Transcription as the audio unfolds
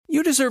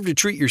deserve to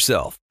treat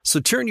yourself. So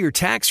turn your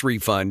tax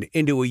refund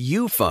into a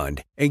you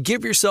fund and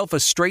give yourself a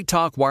Straight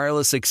Talk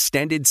Wireless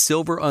Extended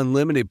Silver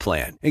Unlimited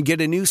plan and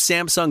get a new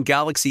Samsung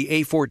Galaxy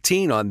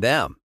A14 on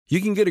them. You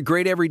can get a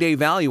great everyday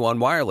value on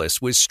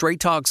wireless with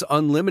Straight Talk's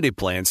Unlimited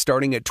plan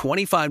starting at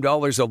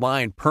 $25 a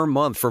line per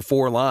month for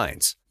 4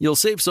 lines. You'll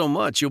save so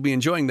much you'll be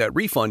enjoying that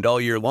refund all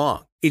year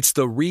long. It's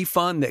the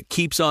refund that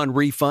keeps on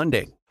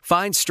refunding.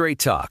 Find Straight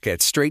Talk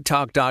at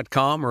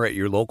straighttalk.com or at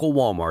your local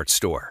Walmart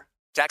store.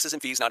 Taxes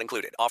and fees not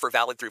included. Offer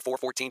valid through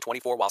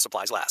 4/14/24 while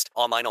supplies last.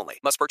 Online only.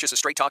 Must purchase a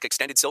Straight Talk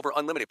Extended Silver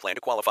Unlimited plan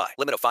to qualify.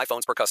 Limit of 5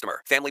 phones per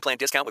customer. Family plan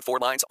discount with 4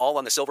 lines, all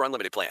on the Silver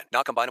Unlimited plan.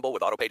 Not combinable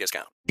with auto-pay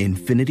discount.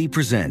 Infiniti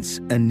presents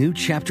a new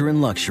chapter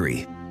in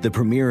luxury. The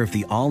premiere of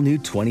the all-new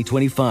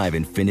 2025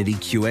 Infiniti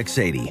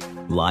QX80.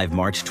 Live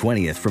March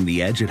 20th from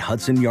the Edge at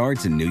Hudson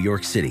Yards in New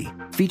York City.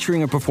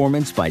 Featuring a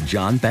performance by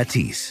John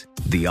Batiste.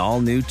 The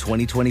all-new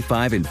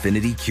 2025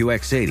 Infiniti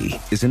QX80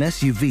 is an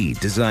SUV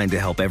designed to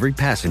help every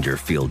passenger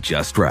feel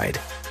just right.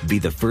 Be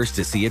the first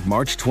to see it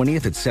March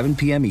 20th at 7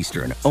 p.m.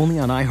 Eastern, only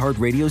on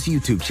iHeartRadio's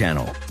YouTube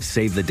channel.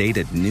 Save the date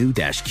at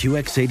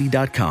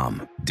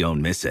new-QX80.com.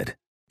 Don't miss it.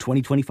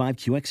 2025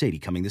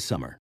 QX80 coming this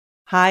summer.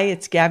 Hi,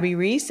 it's Gabby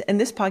Reese, and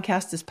this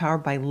podcast is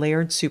powered by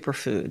Laird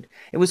Superfood.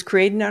 It was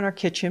created in our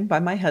kitchen by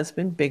my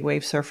husband, big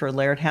wave surfer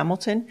Laird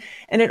Hamilton,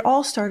 and it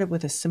all started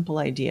with a simple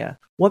idea.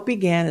 What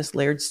began as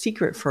Laird's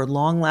secret for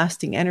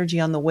long-lasting energy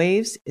on the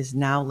waves is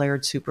now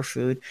Laird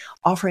Superfood,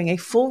 offering a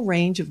full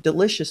range of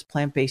delicious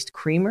plant-based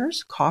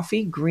creamers,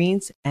 coffee,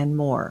 greens, and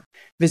more.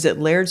 Visit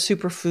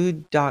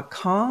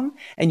lairdsuperfood.com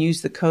and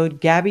use the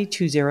code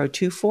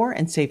GABBY2024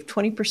 and save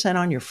 20%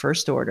 on your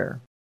first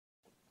order.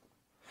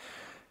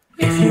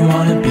 If you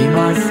wanna be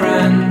my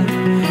friend,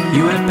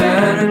 you had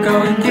better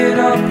go and get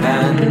a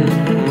pen.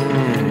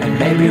 And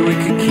maybe we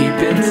could keep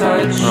in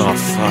touch. Oh,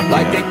 fuck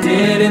like yeah. they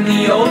did in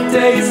the old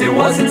days, it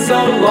wasn't so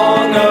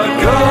long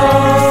ago.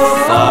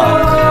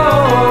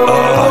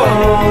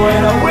 Oh,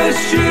 and I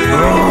wish you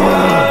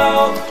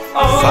well.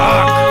 Oh,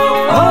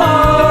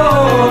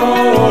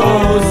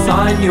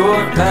 sign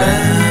your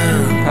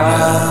pen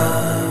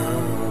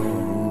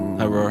pal.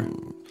 Hi, Roar.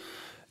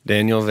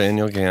 Daniel.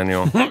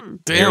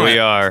 Here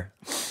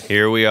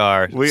we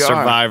are.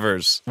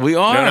 Survivors. We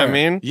are. You know what I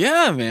mean?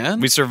 Yeah, man.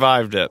 We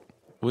survived it.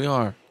 We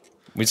are.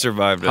 We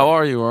survived it. How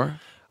are you, Rory?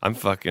 I'm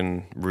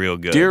fucking real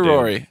good. Dear dude.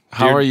 Rory,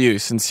 how are you?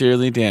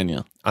 Sincerely,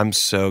 Daniel. I'm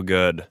so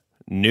good.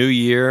 New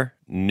year,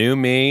 new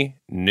me,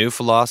 new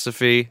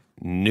philosophy,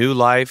 new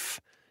life,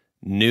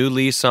 new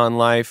lease on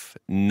life.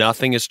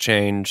 Nothing has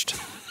changed.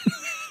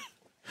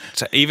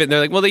 So even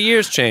they're like, well, the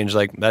year's changed.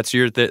 Like that's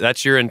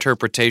your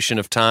interpretation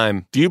of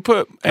time. Do you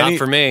put not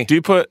for me? Do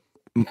you put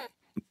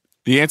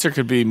the answer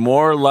could be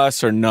more,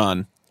 less, or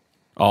none,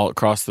 all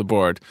across the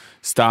board?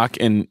 Stock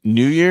in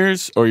New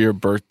Year's or your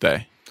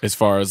birthday, as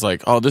far as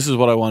like, oh, this is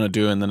what I want to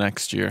do in the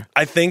next year.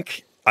 I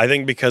think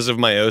because of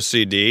my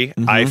OCD,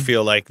 I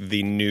feel like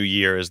the new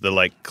year is the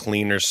like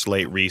cleaner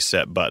slate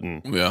reset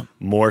button. Yeah,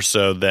 more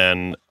so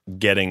than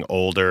getting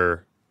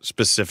older,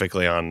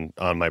 specifically on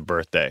my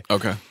birthday.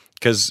 Okay.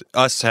 Because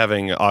us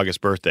having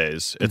August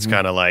birthdays, it's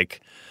kind of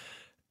like,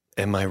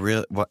 am I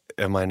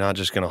not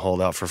just going to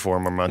hold out for 4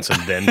 more months and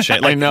then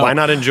change? Like, why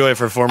not enjoy it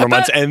for 4 more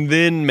months and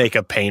then make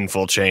a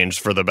painful change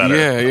for the better?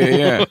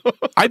 Yeah.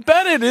 I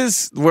bet it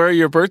is where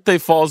your birthday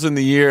falls in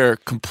the year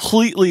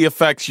completely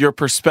affects your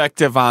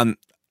perspective on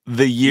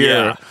the year.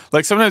 Yeah.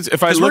 Like sometimes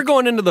if I look, we're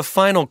going into the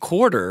final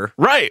quarter,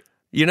 right?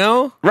 You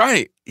know,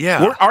 right?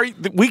 Yeah.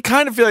 We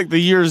kind of feel like the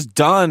year's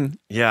done.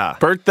 Yeah.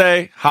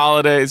 Birthday,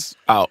 holidays,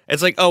 out.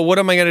 It's like, oh, what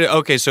am I going to do?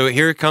 Okay, so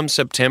here comes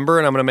September,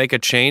 and I'm going to make a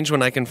change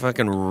when I can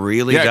fucking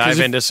really dive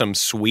into some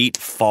sweet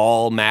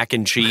fall mac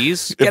and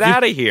cheese. Get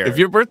out of here. If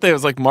your birthday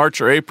was like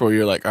March or April,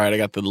 you're like, all right, I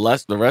got the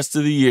rest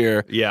of the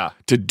year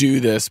to do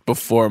this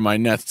before my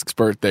next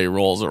birthday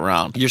rolls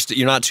around.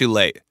 You're not too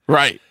late.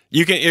 Right.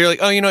 You're like,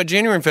 oh, you know what?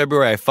 January and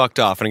February, I fucked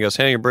off. And he goes,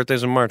 hey, your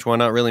birthday's in March. Why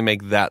not really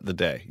make that the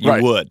day?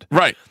 You would.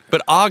 Right.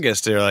 But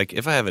August, they're like,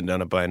 if I haven't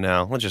done it by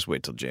now, let's just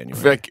wait till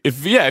January. Like,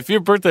 if your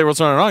birthday was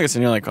on in August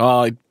and you're like,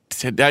 oh, I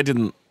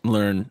didn't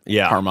learn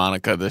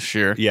harmonica this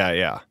year.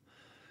 Yeah.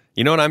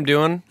 You know what I'm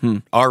doing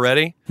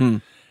already?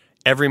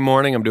 Every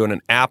morning I'm doing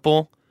an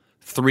apple,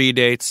 3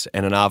 dates,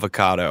 and an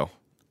avocado.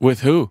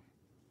 With who?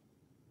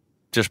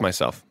 Just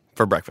myself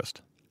for breakfast.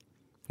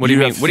 What do you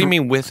mean? What do you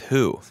mean with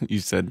who? You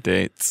said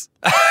dates.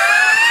 And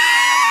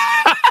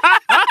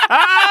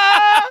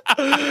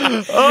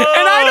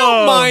I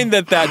don't mind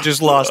that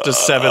just lost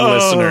us 7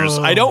 listeners.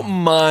 I don't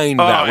mind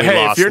that we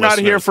lost if you're not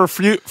listeners. here for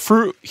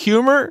fruit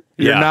humor,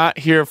 you're not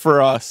here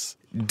for us.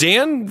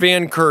 Dan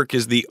Van Kirk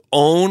is the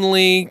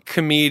only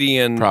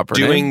comedian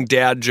doing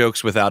dad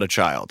jokes without a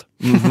child.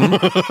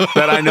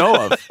 That I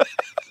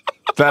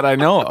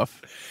know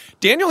of.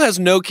 Daniel has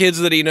no kids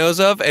that he knows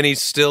of, and he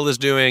still is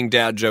doing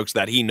dad jokes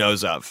that he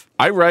knows of.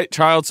 I write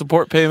child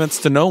support payments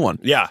to no one.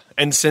 Yeah,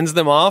 and sends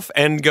them off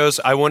and goes,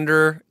 I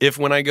wonder if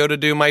when I go to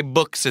do my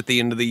books at the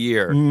end of the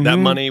year, that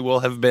money will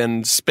have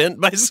been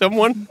spent by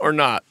someone or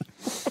not.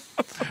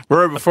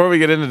 Rory, before we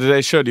get into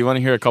today's show, do you want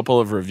to hear a couple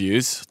of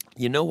reviews?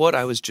 You know what?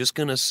 I was just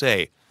going to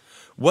say,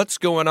 what's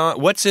going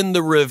on? What's in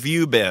the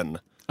review bin?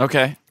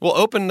 Okay. We'll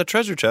open the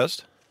treasure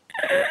chest.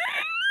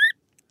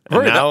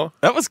 Rory, Now,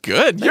 that was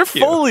good. Your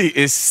you. Foley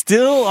is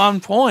still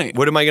on point.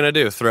 what am I going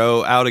to do?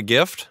 Throw out a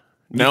gift?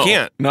 No. You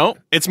can't. No.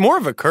 It's more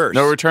of a curse.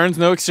 No returns,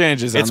 no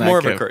exchanges. It's on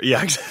more that of a gift. curse.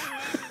 Yeah, exactly.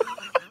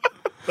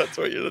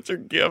 That's your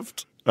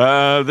gift.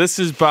 This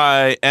is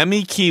by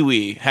Emmy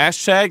Kiwi.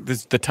 Hashtag, this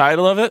is the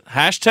title of it.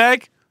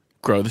 Hashtag,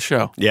 grow the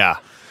show. Yeah,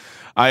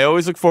 I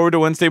always look forward to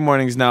Wednesday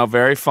mornings now.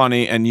 Very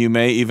funny, and you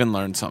may even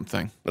learn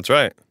something. that's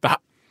right.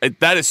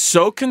 That is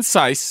so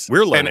concise.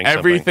 We're learning and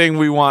everything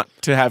we want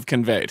to have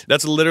conveyed.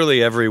 That's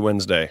literally every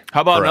Wednesday.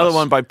 How about for another us.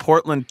 one by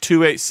Portland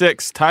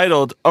 286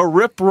 titled A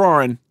Rip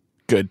Roarin'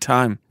 Good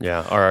Time.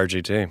 Yeah,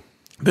 RRGT.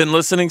 Been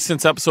listening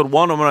since episode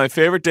 1, and one of my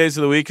favorite days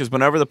of the week is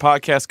whenever the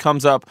podcast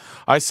comes up.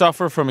 I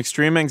suffer from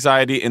extreme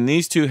anxiety, and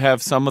these two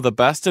have some of the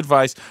best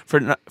advice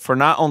for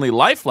not only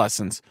life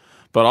lessons,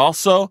 but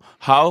also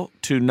how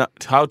to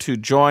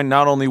join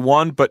not only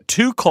one, but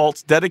 2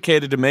 cults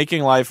dedicated to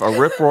making life a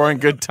rip-roaring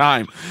good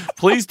time.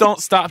 Please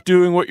don't stop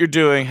doing what you're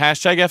doing.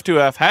 Hashtag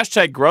F2F.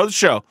 Hashtag grow the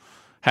show.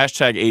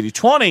 Hashtag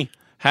 8020.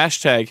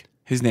 Hashtag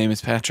his name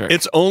is Patrick.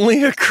 It's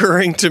only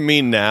occurring to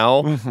me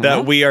now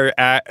that we're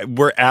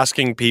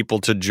asking people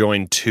to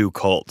join 2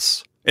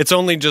 cults. It's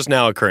only just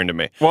now occurring to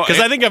me. Well, Because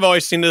I think I've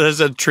always seen it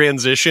as a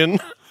transition.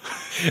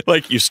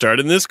 Like, you start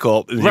in this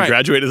cult, and you Right.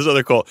 graduate to this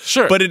other cult.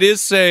 Sure. But it is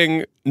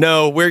saying,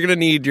 no, we're going to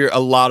need a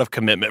lot of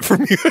commitment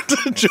from you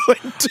to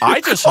join 2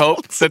 I just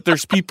hope that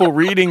there's people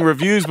reading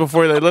reviews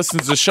before they listen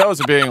to the shows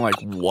and being like,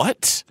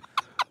 what?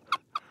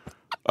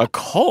 A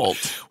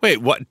cult?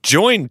 Wait, what?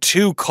 Join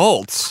 2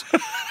 cults?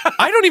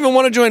 I don't even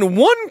want to join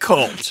 1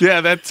 cult.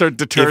 Yeah, that sort of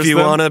deters If you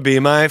them. want to be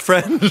my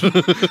friend.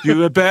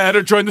 You had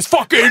better join this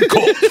fucking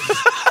cult.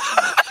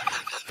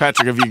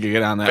 Patrick, if you could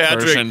get on that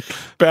version.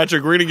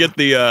 Patrick, we're going to get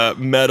the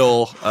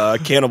metal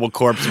Cannibal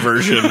Corpse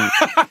version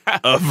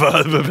of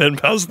the Pen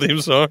Pals theme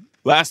song.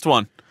 Last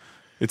one.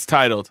 It's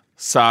titled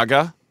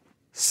Saga,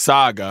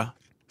 Saga,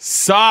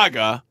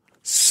 Saga,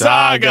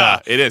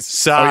 Saga. It is.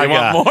 Saga. Oh, you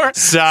want more?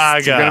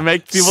 Saga. You're going to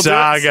make people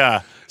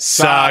Saga.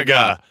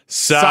 Saga.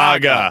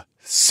 Saga.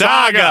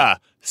 Saga.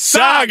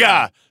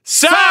 Saga. Saga.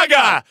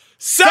 Saga.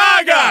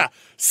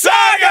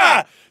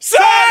 Saga.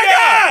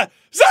 Saga.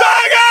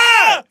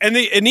 Saga! And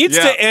it needs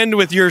Yeah. to end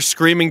with your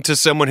screaming to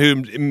someone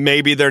who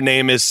maybe their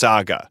name is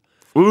Saga.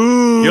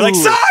 Ooh. You're like,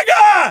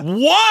 Saga!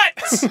 What?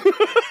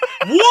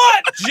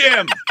 What,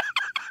 Jim?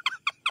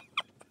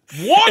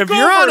 Walk If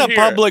you're on over a here.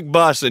 public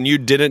bus and you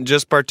didn't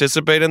just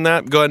participate in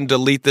that, go ahead and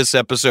delete this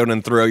episode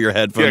and throw your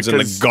headphones in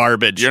the 'cause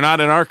garbage. You're not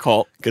in our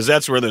cult. Because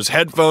that's where those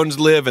headphones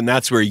live, and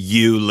that's where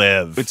you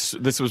live.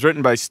 This was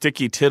written by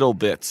Sticky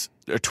Tittlebits,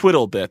 or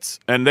Twiddlebits,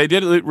 and they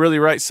did really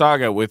write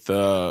Saga with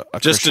a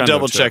Just to crescendo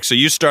double to check, it. so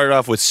you started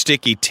off with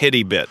sticky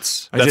titty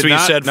bits. I That's did what you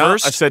not- said no,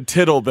 first? I said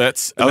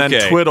Tittlebits and then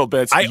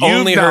Twiddlebits. I You've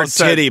only now heard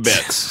said- titty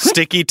bits.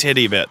 Sticky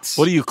titty bits.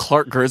 What are you,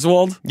 Clark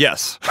Griswold?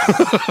 Yes.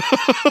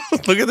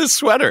 Look at this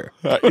sweater.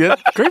 Yeah,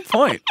 great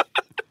point.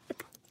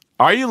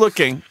 Are you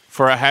looking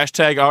for a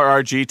hashtag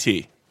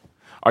RRGT?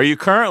 Are you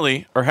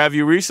currently or have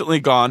you recently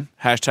gone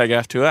hashtag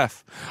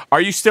F2F? Are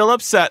you still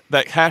upset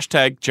that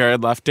hashtag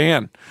Jared left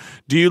Dan?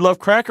 Do you love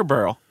Cracker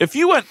Barrel? If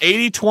you went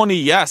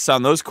 80-20 yes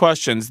on those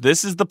questions,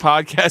 this is the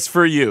podcast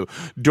for you.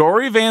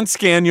 Dory Van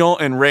Scaniel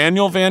and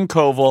Raniel Van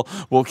Kovel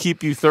will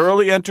keep you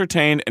thoroughly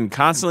entertained and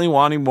constantly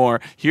wanting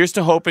more. Here's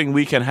to hoping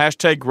we can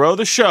hashtag grow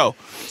the show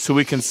so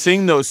we can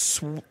sing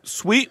those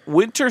sweet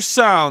winter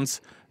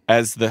sounds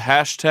as the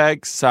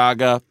hashtag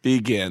saga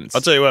begins.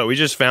 I'll tell you what, we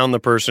just found the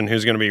person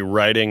who's going to be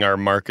writing our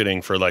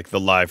marketing for like the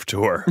live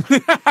tour.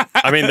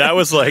 I mean, that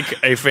was like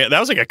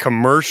a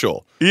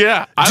commercial.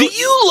 Yeah. Do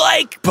you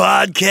like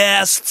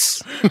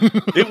podcasts?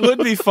 It would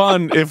be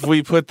fun if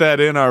we put that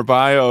in our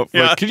bio.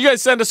 Yeah. Like, can you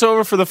guys send us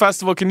over for the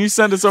festival? Can you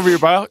send us over your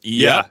bio?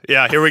 Yeah.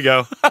 Here we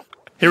go.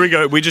 Here we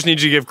go. We just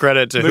need you to give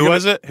credit to who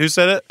was it? Who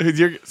said it?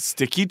 Your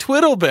Sticky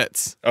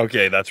Twiddlebits.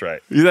 Okay, that's right.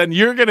 Then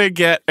you're going to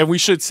get, and we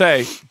should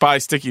say, buy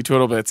Sticky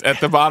Twiddlebits at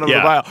the bottom of the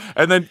Yeah. bio.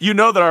 And then you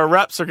know that our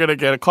reps are going to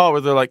get a call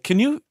where they're like, can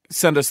you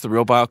send us the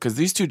real bio? Because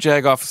these 2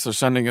 JAG officers are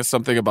sending us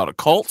something about a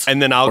cult.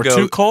 And then I'll or go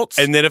 2 cults.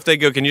 And then if they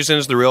go, can you send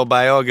us the real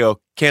bio? I'll go,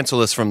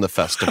 cancel us from the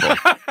festival.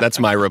 That's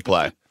my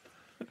reply.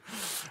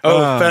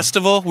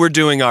 Festival? We're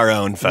doing our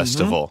own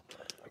festival.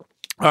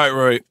 All right,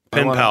 Rory.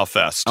 Pen Pal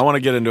Fest. I want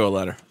to get into a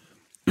letter.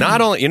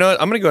 Not only, you know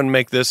what? I'm going to go and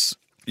make this.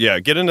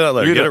 Yeah, get into that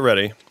letter. Get it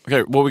ready.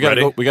 Okay, well, we got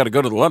to Ready?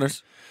 go to the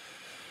letters.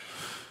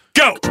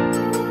 Go!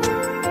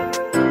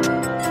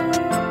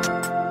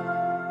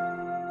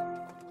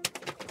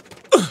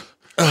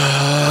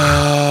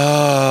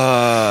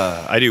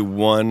 I do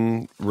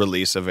one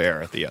release of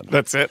air at the end.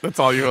 That's it. That's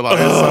all you allow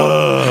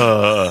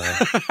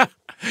yourself.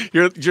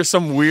 You're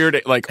some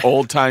weird like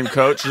old time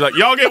coach. You're like,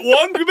 y'all get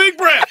one big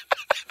breath.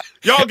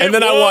 Y'all get And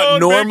then I want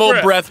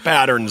normal breath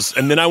patterns.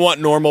 And then I want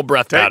normal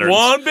breath patterns.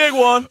 One big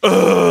one.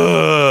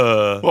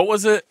 What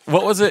was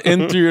it?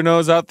 In through your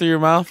nose, out through your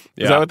mouth?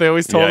 Is that what they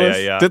always told us?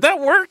 Yeah. Did that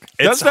work?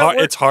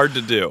 It's hard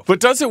to do. But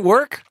does it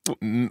work?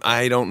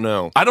 I don't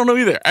know. I don't know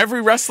either.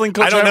 Every wrestling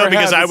coach I don't know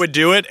because I would. would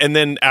do it, and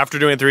then after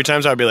doing it 3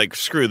 times, I'd be like,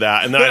 screw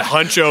that. And then I'd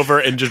hunch over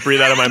and just breathe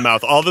out of my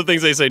mouth. All the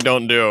things they say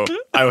don't do,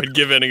 I would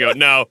give in and go,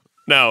 no.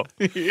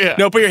 Yeah.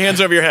 No, put your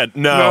hands over your head.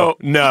 No.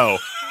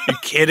 You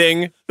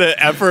kidding?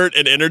 The effort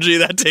and energy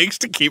that takes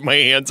to keep my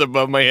hands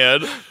above my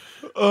head.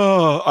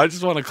 Oh, I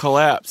just want to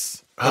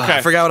collapse. Okay.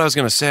 I forgot what I was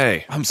going to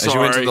say. I'm As you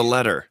went to sorry. the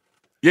letter.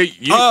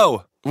 Yeah.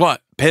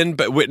 What?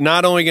 But we're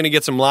not only going to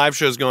get some live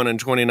shows going in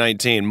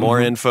 2019,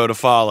 more info to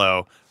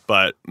follow,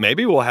 but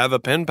maybe we'll have a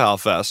Pen Pal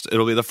Fest.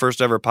 It'll be the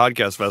first ever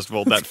podcast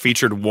festival that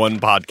featured one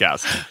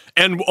podcast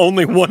and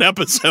only one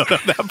episode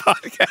of that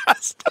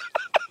podcast.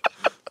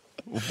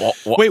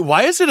 Wait,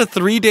 why is it a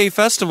 3-day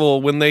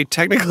festival when they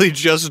technically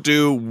just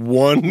do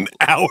 1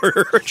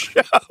 hour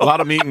show? A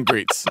lot of meet and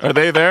greets. Are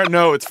they there?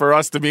 No, it's for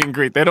us to meet and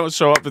greet. They don't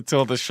show up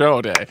until the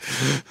show day.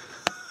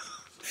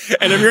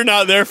 And if you're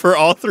not there for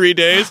all 3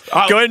 days,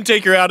 go ahead and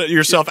take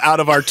yourself out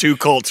of our 2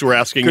 cults we're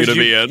asking you to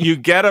be in. You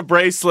get a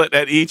bracelet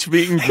at each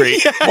meet and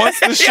greet. Once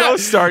the show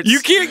starts. You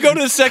can't go to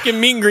the second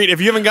meet and greet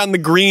if you haven't gotten the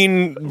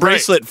green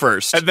bracelet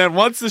first. And then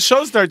once the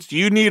show starts,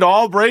 you need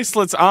all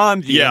bracelets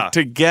on you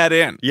to get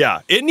in. Yeah.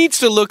 It needs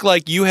to look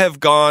like you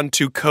have gone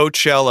to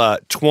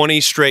Coachella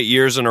 20 straight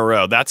years in a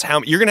row. That's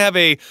how you're going to have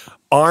a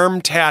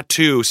arm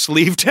tattoo,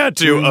 sleeve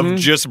tattoo of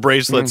just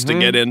bracelets to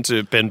get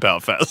into Pen Pal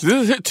Fest.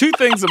 There's 2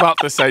 things about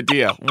this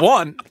idea.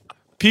 1,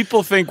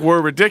 people think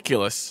we're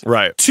ridiculous.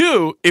 Right.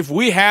 2, if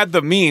we had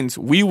the means,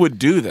 we would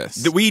do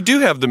this. We do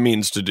have the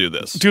means to do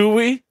this. Do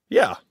we?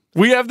 Yeah.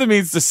 We have the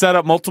means to set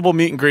up multiple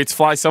meet and greets,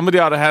 fly somebody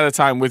out ahead of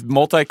time with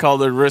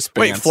multicolored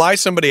wristbands. Wait, fly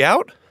somebody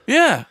out?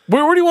 Yeah.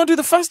 Where do you want to do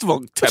the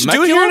festival? Let's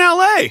do it here in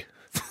L.A.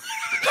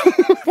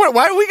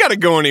 Why do we got to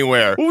go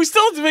anywhere? Well, we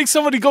still have to make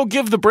somebody go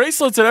give the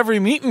bracelets at every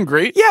meet and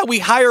greet. Yeah, we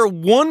hire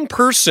one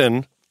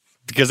person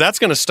because that's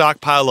going to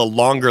stockpile a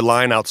longer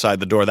line outside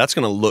the door. That's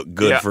going to look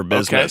good for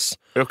business.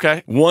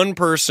 Okay. One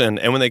person,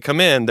 and when they come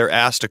in, they're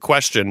asked a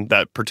question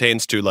that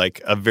pertains to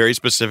like a very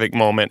specific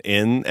moment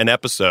in an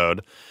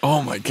episode.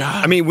 Oh my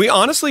God. I mean,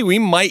 we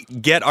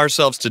might get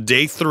ourselves to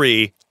day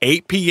 3,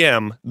 8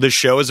 p.m. The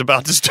show is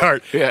about to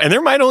start, and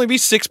there might only be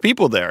 6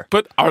 people there.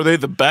 But are they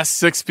the best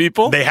 6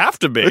 people? They have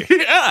to be.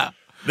 Yeah.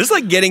 This is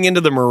like getting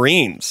into the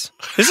Marines.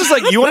 This is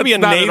like you want to be a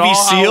That's Navy not at all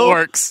SEAL. how it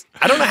works.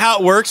 I don't know how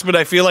it works, but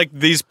I feel like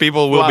these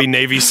people will be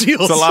Navy SEAls.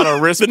 It's a lot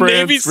of wristbands. The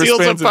Navy SEALs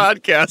of wristbands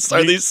podcasts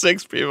are these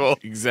 6 people.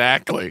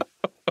 Exactly.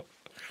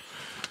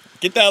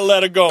 Get that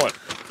letter going.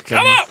 Okay.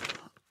 Come on.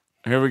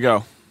 Here we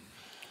go.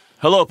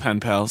 Hello, pen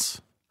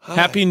pals. Hi.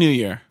 Happy New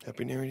Year.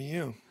 Happy New Year to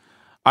you.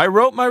 I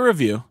wrote my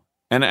review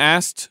and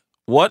asked,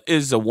 what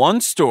is the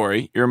one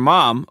story your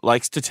mom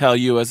likes to tell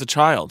you as a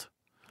child?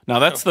 Now,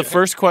 that's the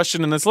first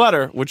question in this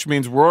letter, which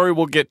means Rory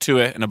will get to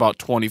it in about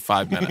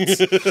 25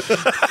 minutes.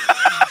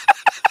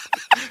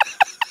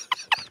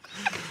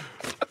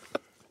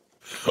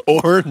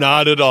 Or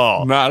not at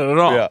all. Not at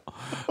all.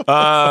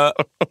 Yeah.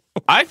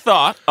 I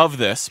thought of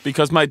this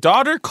because my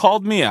daughter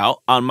called me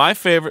out on my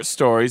favorite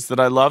stories that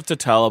I love to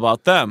tell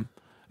about them.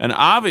 And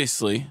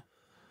obviously,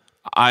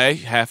 I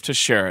have to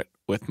share it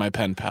with my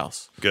pen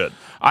pals. Good.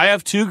 I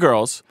have 2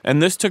 girls,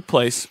 and this took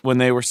place when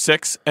they were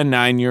 6 and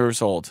 9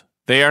 years old.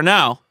 They are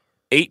now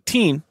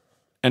 18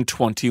 and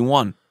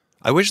 21.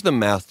 I wish the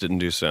math didn't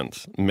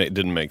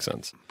didn't make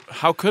sense.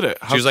 How could it?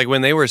 She was like,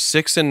 when they were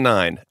 6 and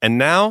 9, and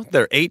now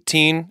they're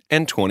 18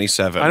 and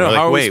 27. I know. We're How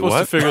like, are we wait, supposed what?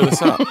 to figure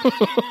this out?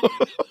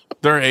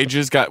 Their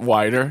ages got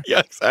wider. Yeah,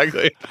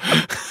 exactly.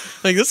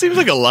 Like, this seems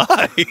like a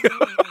lie.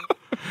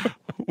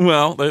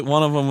 Well,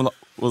 one of them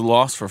was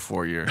lost for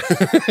 4 years.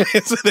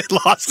 So they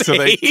lost So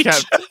they age.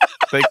 kept.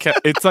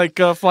 It's like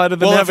Flight of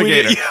the Well, if we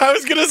Navigator. did- I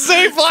was gonna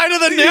say Flight of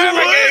the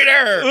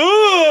Navigator.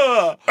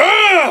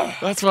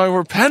 That's why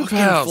we're pen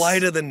pals.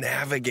 Flight of the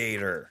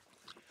Navigator.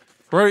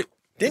 Right?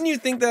 Didn't you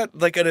think that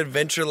like an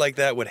adventure like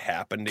that would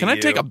happen to you? Can I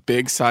take a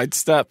big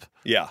sidestep?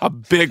 Yeah. A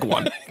big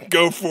one.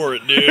 Go for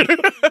it, dude.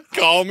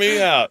 Call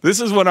me out.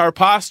 This is when our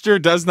posture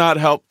does not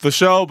help the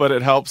show, but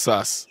it helps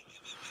us.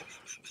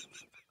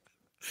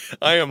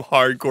 I am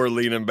hardcore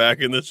leaning back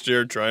in this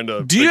chair trying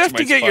to. Do you fix have my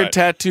to get your spine.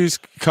 tattoos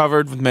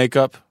covered with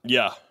makeup?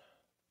 Yeah.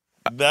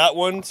 That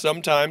one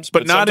sometimes,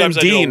 But not sometimes in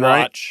I do a Dean, right?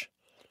 watch.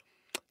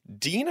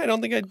 Dean, I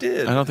don't think I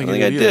did. I don't think I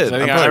you did. I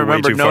think I'm I probably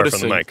remember way too noticing. far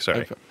from the mic.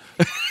 Sorry. Okay.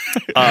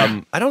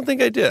 I don't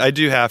think I did. I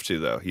do have to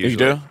though. Usually. You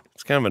do?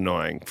 It's kind of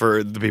annoying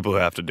for the people who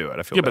have to do it.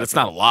 I feel. Yeah, bad but it's for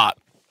not them. a lot.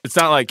 It's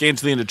not like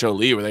Angelina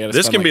Jolie where they got to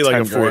This spend can be like a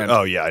 10 four. grand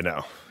Oh yeah, I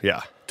know.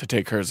 Yeah. to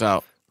take hers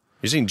out.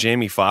 You seen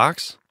Jamie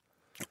Foxx?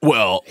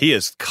 Well, He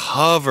is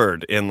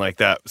covered in like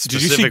that did you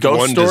see specific Ghost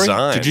one Story?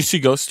 design. Did you see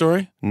Ghost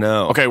Story?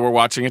 No. Okay, we're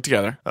watching it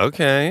together.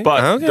 Okay.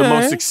 But okay. the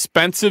most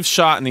expensive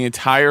shot in the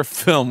entire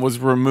film was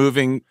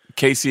removing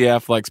Casey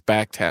Affleck's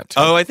back tattoo.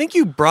 Oh, I think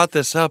you brought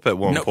this up at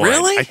one point.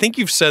 Really? I think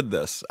you've said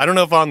this. I don't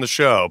know if on the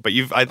show, but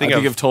I think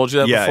I've told you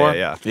that before?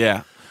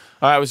 Yeah.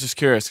 I was just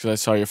curious because I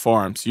saw your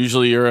forearms.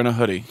 Usually you're in a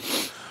hoodie.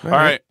 All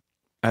right.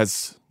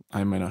 As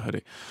I'm in a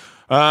hoodie.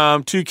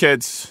 2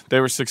 kids. They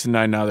were 6 and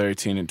 9. Now they're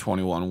 18 and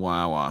 21.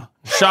 Wow.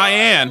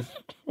 Cheyenne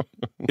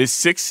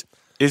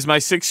is my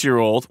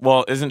 6-year-old.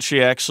 Well, isn't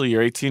she actually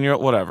your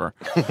 18-year-old? Whatever.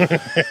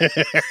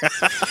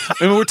 I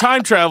mean, we're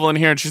time traveling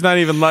here, and she's not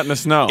even letting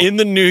us know. In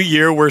the new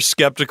year, we're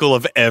skeptical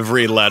of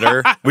every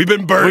letter. We've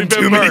been burned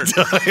too many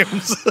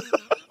times.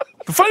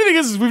 The funny thing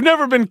is we've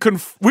never been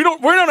we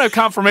don't have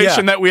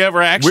confirmation that we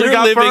ever actually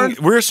got burned.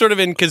 We're sort of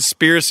in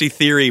conspiracy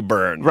theory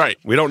burn. Right.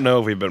 We don't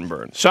know if we've been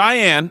burned.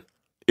 Cheyenne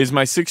is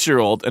my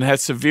 6-year-old and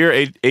has severe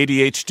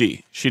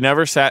ADHD. She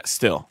never sat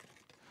still.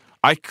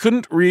 I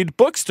couldn't read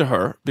books to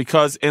her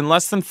because in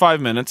less than 5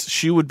 minutes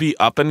she would be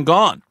up and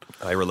gone.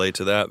 I relate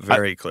to that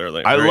very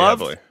clearly. I very love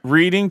heavily.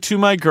 reading to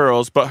my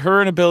girls, but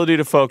her inability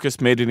to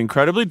focus made it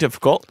incredibly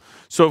difficult.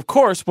 So, of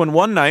course,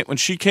 one night when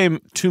she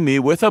came to me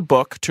with a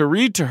book to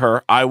read to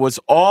her, I was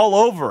all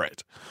over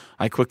it.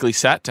 I quickly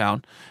sat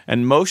down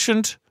and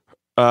motioned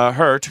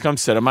her to come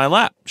sit on my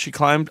lap. She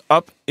climbed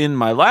up in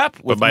my lap.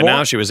 But by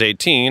now she was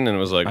 18 and it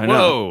was like,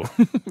 whoa.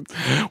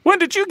 When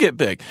did you get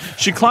big?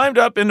 She climbed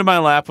up into my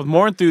lap with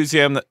more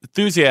enthusiasm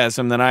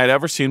than I had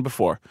ever seen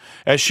before.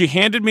 As she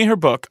handed me her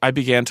book, I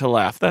began to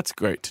laugh. That's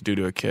great to do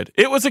to a kid.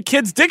 It was a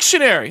kid's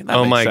dictionary.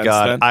 Oh my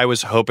God. Then. I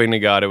was hoping to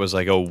God it was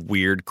like a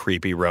weird,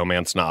 creepy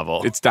romance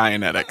novel. It's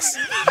Dianetics.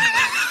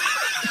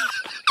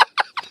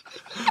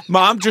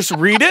 Mom, just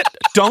read it.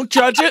 Don't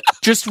judge it.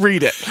 Just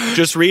read it.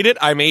 Just read it.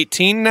 I'm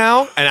 18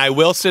 now, and I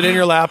will sit in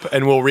your lap,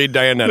 and we'll read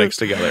Dianetics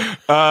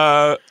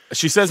together.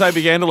 She says I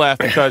began to laugh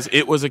because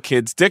it was a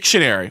kid's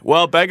dictionary.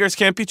 Well, beggars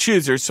can't be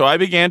choosers, so I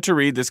began to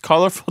read this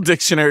colorful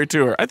dictionary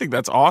to her. I think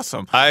that's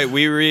awesome.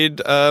 We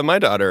read my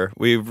daughter.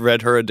 We've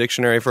read her a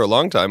dictionary for a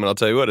long time, and I'll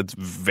tell you what, it's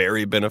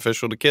very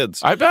beneficial to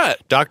kids. I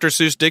bet. Dr.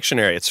 Seuss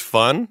Dictionary. It's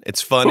fun.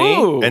 It's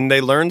funny, and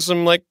they learn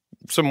some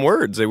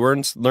words. They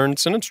learn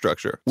sentence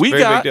structure. It's a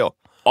very big deal.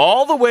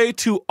 All the way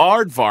to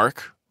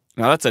Aardvark.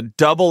 Now that's a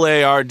double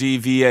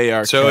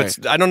ARDVARK.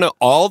 So I don't know,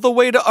 all the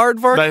way to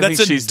Aardvark?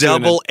 That's a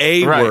double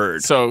A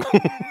word. So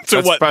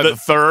that's what, the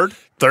third?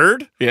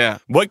 Third? Yeah.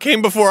 What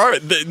came before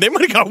Ard? They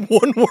might have got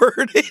one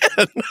word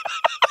in.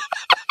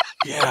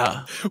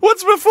 Yeah.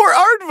 What's before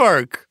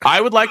Aardvark?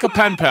 I would like a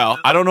pen pal.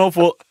 I don't know if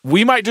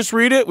we might just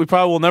read it. We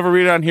probably will never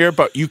read it on here,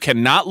 but you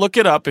cannot look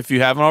it up if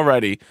you haven't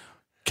already.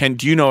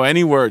 Do you know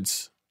any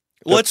words?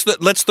 Let's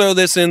throw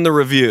this in the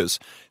reviews.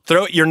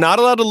 You're not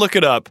allowed to look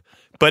it up,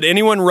 but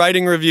anyone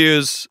writing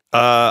reviews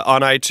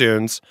on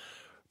iTunes,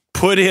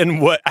 put in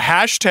what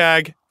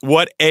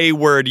a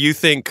word you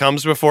think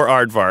comes before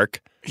Aardvark.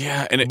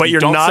 Yeah, but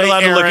you're not allowed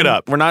to look it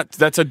up. We're not.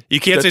 You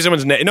can't say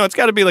someone's name. No, it's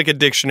got to be like a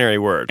dictionary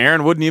word.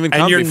 Aaron wouldn't even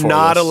come. And you're before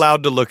not this.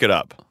 allowed to look it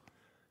up.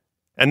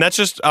 And that's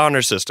just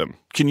honor system.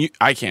 Can you?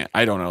 I can't.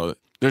 I don't know.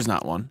 There's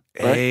not one.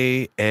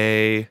 Right?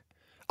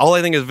 All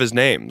I think is of his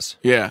names.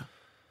 Yeah.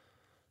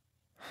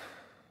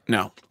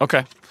 No.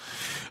 Okay.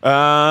 We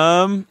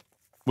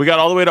got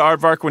all the way to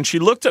Aardvark when she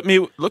looked up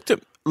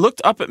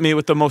at me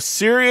with the most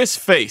serious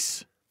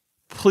face.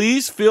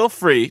 Please feel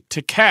free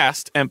to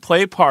cast and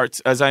play parts,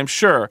 as I'm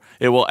sure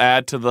it will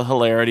add to the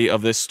hilarity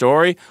of this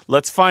story.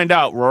 Let's find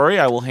out, Rory.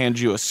 I will hand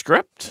you a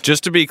script.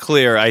 Just to be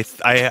clear, I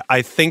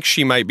think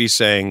she might be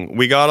saying,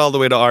 we got all the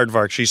way to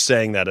Aardvark. She's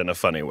saying that in a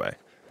funny way.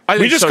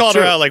 We just called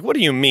her out like, what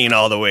do you mean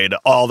all the way to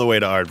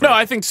Aardvark? No,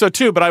 I think so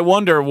too, but I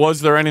wonder,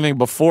 was there anything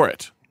before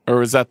it? Or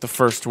was that the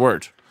first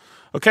word?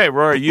 Okay,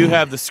 Rory, you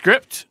have the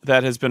script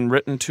that has been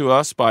written to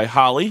us by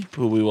Holly,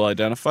 who we will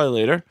identify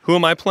later. Who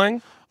am I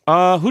playing?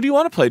 Who do you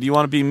want to play? Do you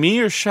want to be me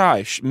or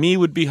Shy? Me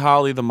would be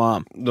Holly, the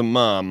mom. The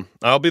mom.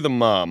 I'll be the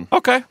mom.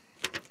 Okay.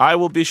 I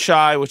will be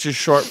Shy, which is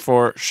short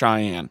for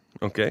Cheyenne.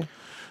 Okay.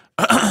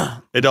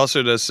 It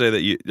also does say that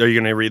are you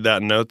going to read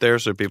that note there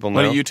so people know?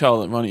 Why don't you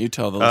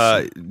tell the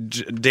listener?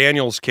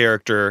 Daniel's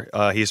character,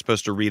 he's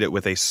supposed to read it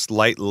with a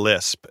slight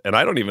lisp, and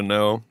I don't even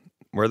know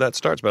where that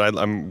starts, but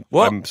I'm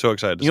so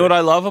excited to see. You know what I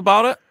love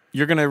about it?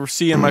 You're going to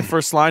see in my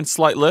first line,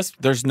 slight lisp,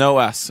 there's no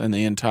S in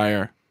the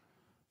entire...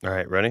 All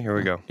right, ready? Here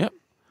we go. Yep.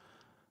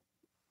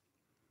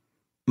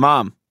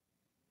 Mom,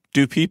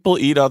 do people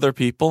eat other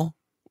people?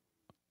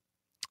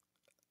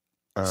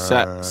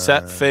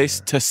 Set face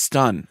to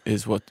stun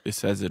is what it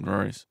says in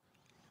Rory's.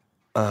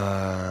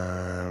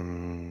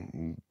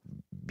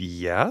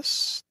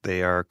 Yes,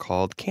 they are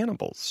called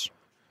cannibals.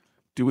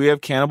 Do we have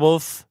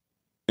cannibals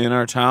in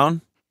our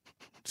town?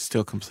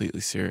 Still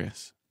completely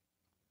serious.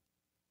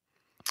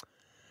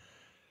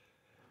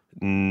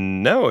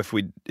 No, if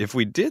we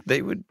did,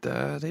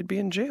 they'd be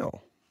in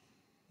jail.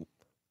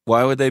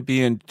 Why would they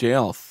be in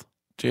jail?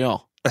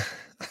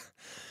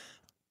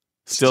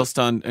 Still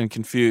stunned and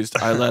confused,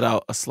 I let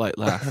out a slight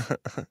laugh.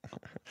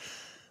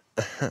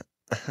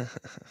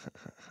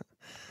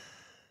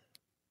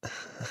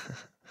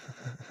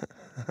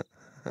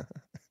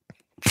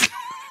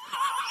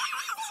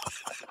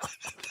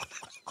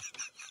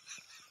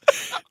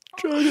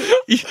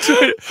 You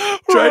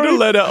try to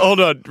let out. Hold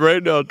on,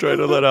 right now. Try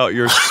to let out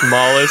your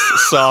smallest,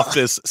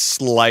 softest,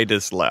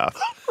 slightest laugh.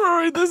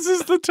 Rory, this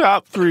is the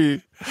top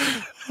 3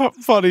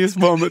 funniest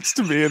moments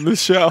to me in the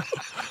show.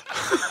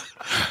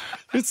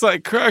 It's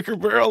like Cracker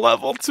Barrel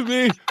level to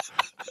me,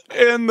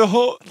 and the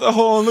hole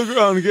in the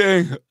ground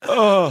gang.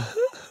 Oh,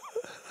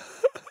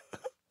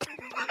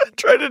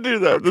 Try to do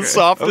that. The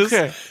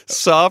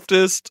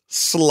softest,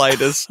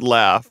 slightest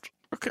laugh.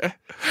 Okay.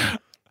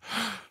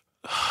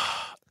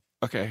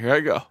 Okay, here I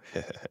go.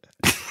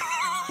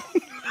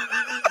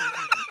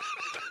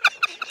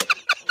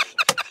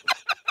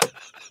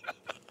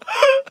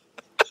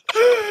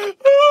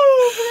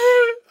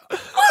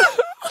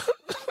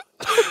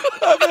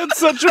 I've had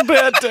such a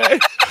bad day.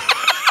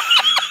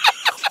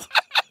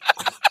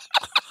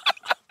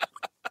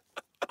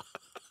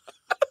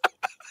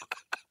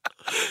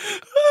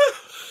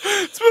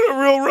 It's been a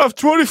real rough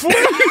 24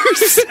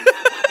 years.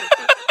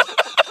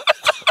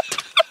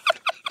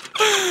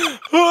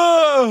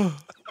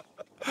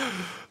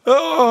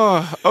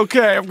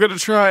 Okay, I'm going to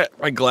try it.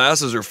 My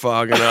glasses are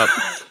fogging up.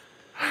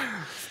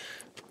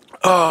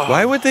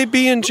 Why would they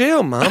be in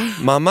jail,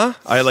 Mama?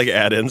 I like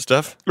add in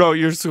stuff. No,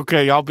 you're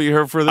okay. I'll be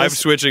here for this. I'm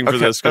switching for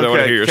this because I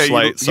want to hear your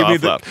slight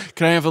soft laugh.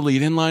 Can I have a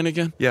lead-in line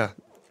again? Yeah.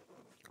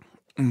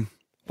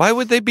 Why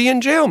would they be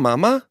in jail,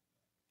 Mama?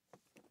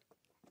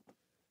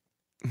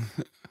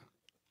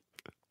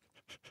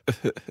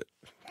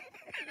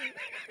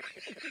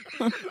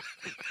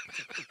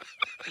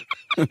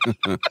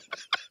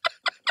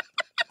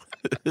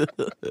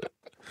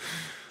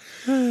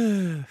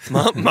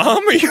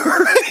 Mom, are you all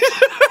right?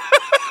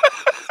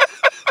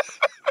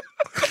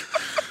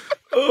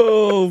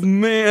 Oh,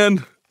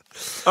 man.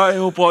 I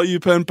hope all you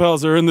pen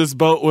pals are in this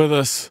boat with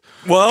us.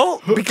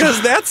 Well,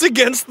 because that's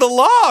against the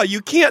law.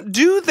 You can't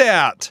do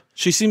that.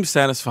 She seemed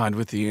satisfied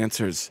with the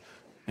answers,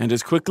 and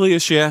as quickly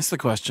as she asked the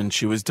question,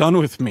 she was done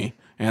with me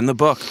and the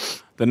book.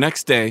 The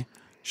next day,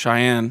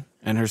 Cheyenne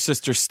and her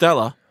sister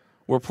Stella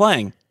were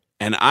playing,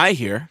 and I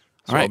hear...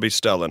 So I'll be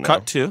Stella now.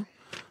 Cut to,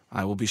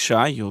 I will be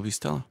Shy, you will be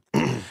Stella.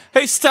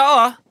 Hey,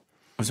 Stella!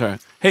 I'm sorry.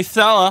 Hey,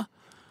 Stella,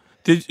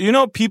 did you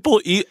know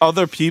people eat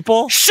other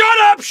people? Shut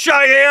up,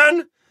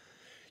 Cheyenne!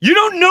 You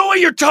don't know what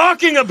you're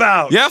talking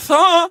about! Yes,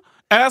 huh?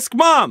 Ask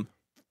Mom.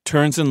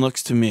 Turns and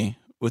looks to me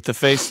with the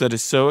face that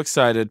is so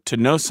excited to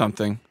know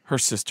something her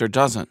sister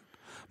doesn't.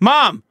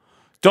 Mom,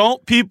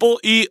 don't people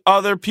eat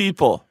other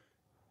people?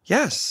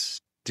 Yes.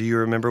 Do you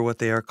remember what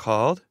they are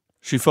called?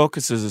 She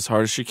focuses as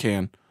hard as she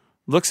can,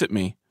 looks at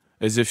me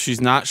as if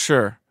she's not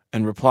sure,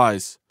 and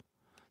replies,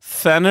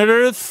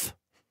 Senators?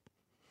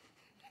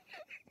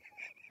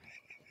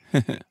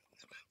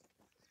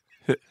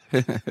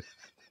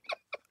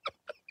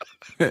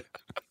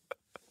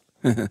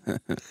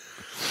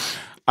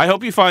 I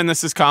hope you find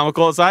this as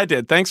comical as I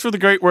did. Thanks for the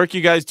great work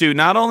you guys do,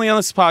 not only on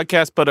this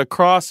podcast, but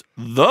across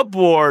the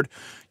board.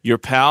 Your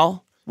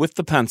pal with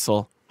the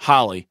pencil,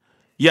 Holly.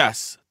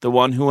 Yes, the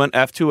one who went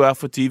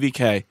F2F with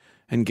DVK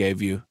and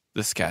gave you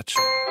the sketch.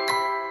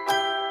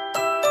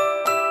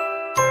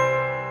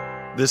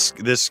 This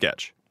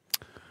sketch.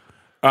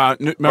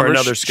 Remember, or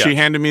another sketch. She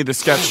handed me the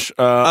sketch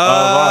of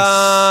us.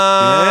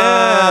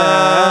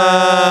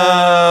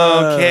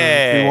 Yeah.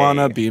 Okay. You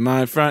wanna be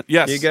my friend?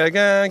 Yes. You go.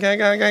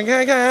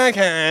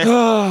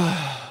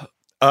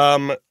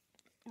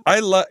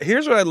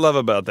 Here's what I love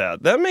about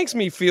that. That makes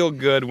me feel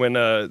good when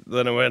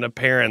a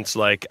parent's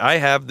like, I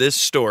have this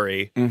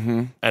story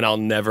and I'll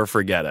never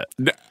forget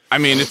it. I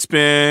mean, it's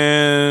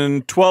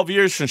been 12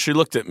 years since she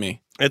looked at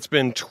me. It's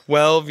been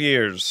 12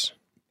 years.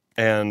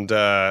 And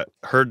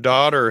her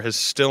daughter has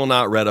still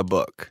not read a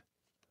book,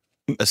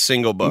 a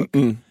single book.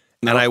 No.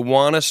 And I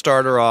want to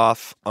start her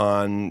off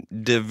on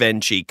Da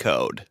Vinci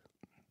Code.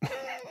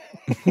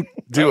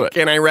 Do it.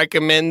 Can I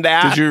recommend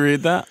that? Did you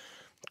read that?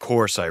 Of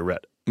course I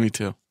read it. Me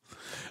too.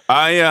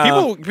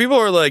 People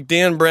are like,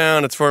 Dan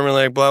Brown, it's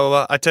formulaic, blah, blah,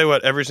 blah. I tell you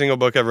what, every single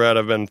book I've read,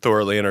 I've been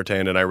thoroughly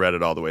entertained, and I read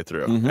it all the way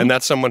through. And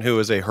that's someone who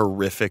is a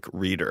horrific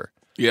reader.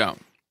 Yeah.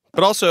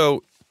 But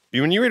also...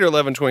 when you read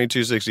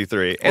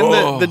 11/22/63,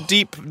 and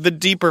the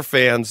deeper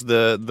fans,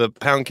 the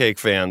pound cake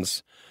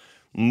fans,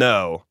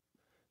 know,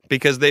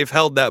 because they've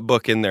held that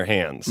book in their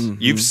hands.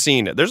 You've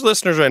seen it. There's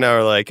listeners right now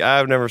who are like,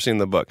 I've never seen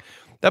the book.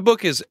 That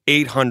book is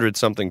 800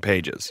 something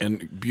pages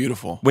and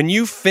beautiful. When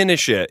you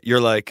finish it,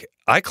 you're like,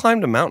 I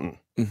climbed a mountain,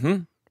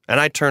 and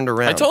I turned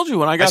around. I told you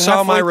when I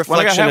saw my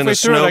reflection in a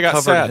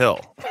snow-covered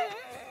hill,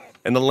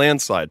 and the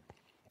landslide.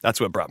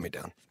 That's what brought me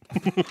down.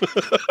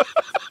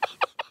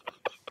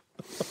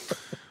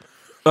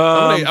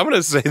 I'm going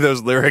to say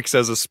those lyrics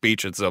as a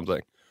speech at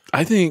something.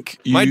 I think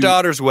my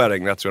daughter's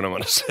wedding, that's what I'm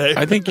going to say.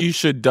 I think you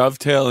should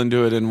dovetail and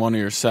do it in one of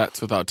your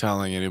sets without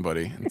telling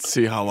anybody and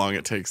see how long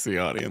it takes the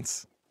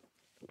audience.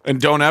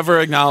 And don't ever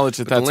acknowledge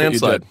that that's what you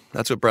did.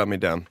 That's what brought me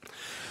down.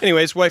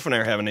 Anyways, wife and I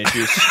are having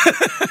issues.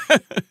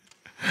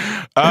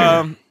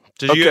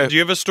 Do you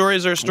have a story?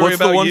 Is there a story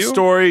about you? What's the one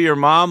story your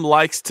mom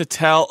likes to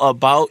tell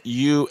about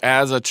you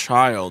as a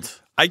child?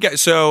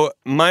 So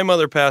my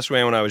mother passed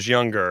away when I was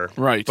younger.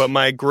 Right. But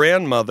my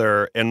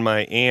grandmother and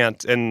my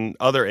aunt and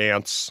other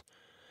aunts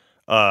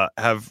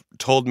have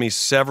told me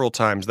several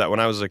times that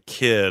when I was a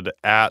kid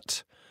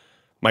at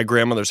my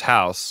grandmother's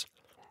house,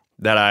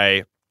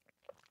 that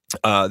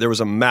there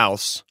was a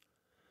mouse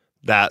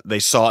that they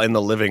saw in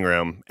the living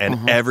room,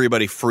 and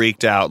everybody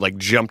freaked out, like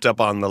jumped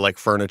up on the like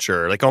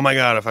furniture, like, oh my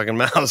God, a fucking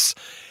mouse.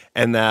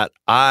 And that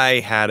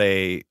I had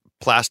a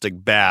plastic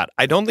bat.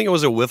 I don't think it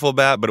was a wiffle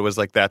bat, but it was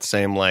like that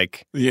same,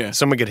 like,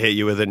 someone could hit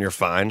you with it and you're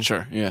fine.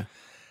 Sure, yeah.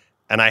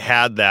 And I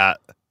had that,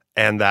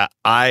 and that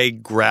I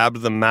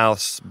grabbed the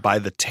mouse by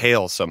the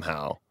tail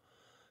somehow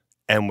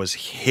and was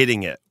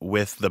hitting it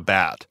with the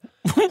bat.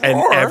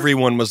 And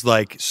everyone was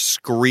like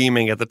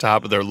screaming at the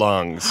top of their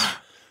lungs,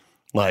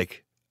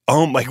 like,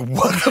 oh my,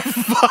 what the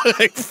fuck?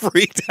 I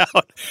freaked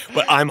out.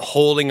 But I'm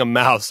holding a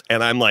mouse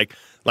and I'm like,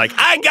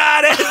 I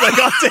got it. Like,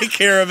 I'll take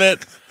care of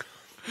it.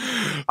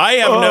 I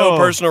have no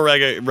personal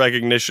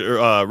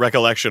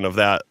recollection of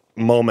that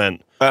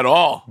moment at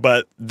all.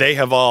 But they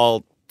have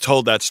all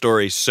told that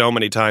story so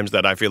many times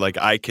that I feel like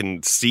I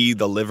can see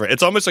the living room.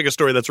 It's almost like a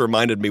story that's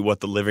reminded me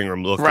what the living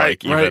room looked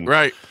like. Even.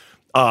 Right.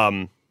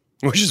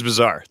 Which is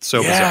bizarre. It's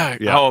so bizarre.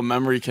 Yeah. How a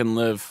memory can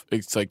live.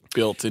 It's like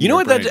built in. You know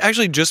what brain. that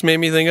actually just made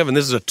me think of? And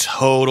this is a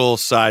total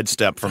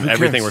sidestep from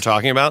everything we're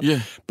talking about. Yeah.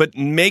 But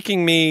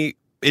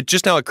it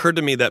just now occurred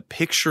to me that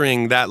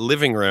picturing that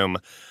living room,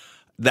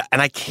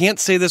 and I can't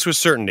say this with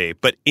certainty,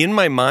 but in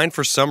my mind,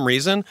 for some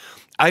reason,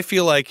 I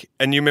feel like,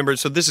 and you remember,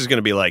 so this is going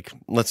to be like,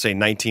 let's say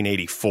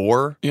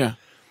 1984. Yeah.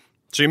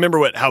 So you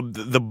remember how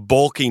the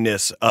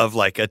bulkiness of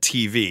like a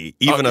TV,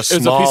 even a piece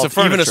of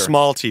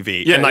small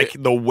TV, and like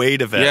the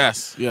weight of it.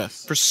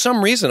 Yes. For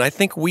some reason, I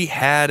think we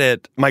had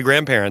it. My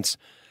grandparents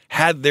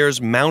had theirs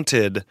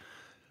mounted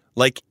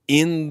like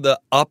in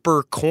the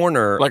upper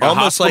corner, like a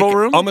hospital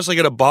room, almost like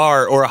at a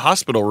bar or a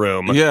hospital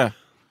room. Yeah.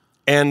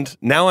 And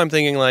now I'm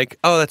thinking like,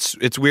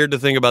 it's weird to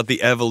think about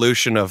the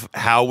evolution of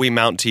how we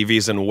mount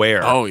TVs and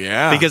where. Oh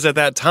yeah. Because at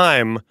that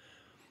time,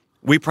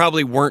 we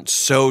probably weren't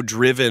so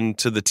driven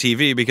to the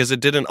TV because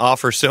it didn't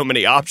offer so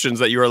many options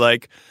that you were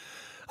like,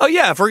 oh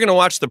yeah, if we're going to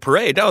watch the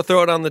parade,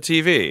 throw it on the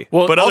TV.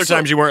 Well, but other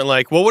times you weren't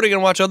like, well, what are you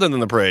going to watch other than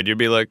the parade? You'd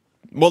be like,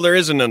 well, there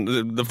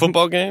isn't the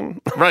football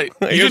game. Right.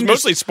 It was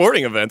mostly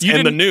sporting events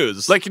and the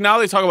news. Like now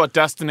they talk about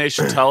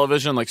destination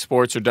television, like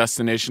sports or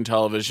destination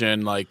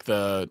television, like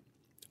the...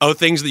 Oh,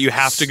 things that you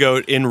have to go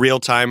in real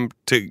time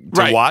to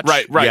watch?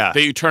 Right. Yeah.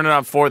 That you turn it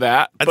on for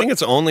that. I think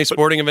it's only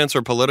sporting events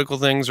or political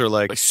things or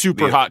like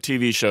super hot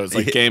TV shows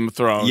like Game of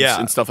Thrones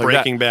and stuff like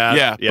Breaking that.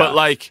 Bad. Yeah. But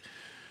like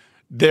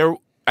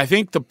I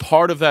think the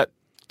part of that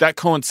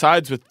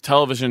coincides with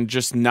television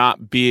just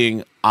not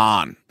being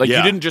on. Like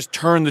you didn't just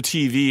turn the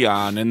TV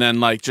on and then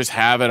like just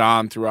have it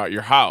on throughout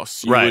your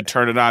house. You would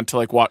turn it on to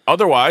like what?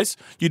 Otherwise,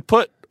 you'd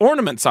put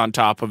ornaments on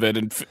top of it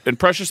and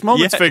precious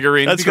moments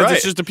figurines because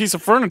it's just a piece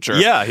of furniture.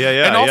 Yeah.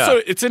 And also,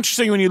 it's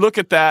interesting when you look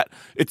at that.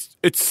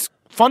 It's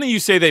funny you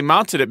say they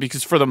mounted it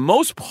because for the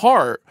most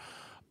part,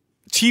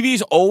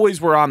 TVs always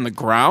were on the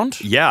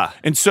ground. Yeah,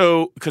 and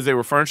so because they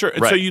were furniture,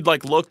 and so you'd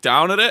like look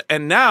down at it,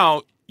 and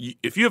now.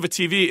 If you have a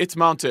TV, it's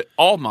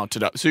all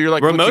mounted up. So you're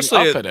like looking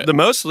up at it.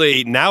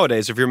 Mostly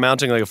nowadays, if you're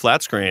mounting like a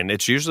flat screen,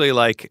 it's usually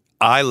like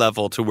eye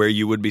level to where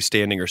you would be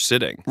standing or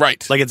sitting.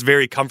 Right. Like it's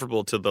very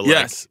comfortable to the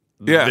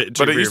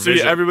but it used to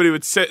be everybody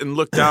would sit and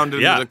look down to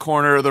the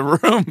corner of the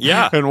room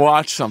and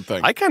watch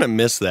something. I kind of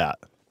miss that.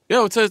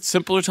 Yeah, it's a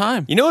simpler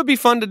time. You know what would be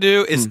fun to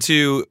do is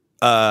to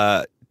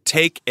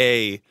take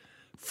a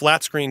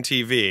flat screen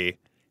TV,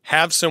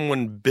 have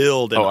someone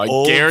build an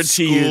old I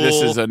guarantee school, you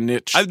this is a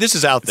niche. This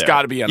is out there. It's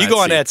got to be on Etsy. You go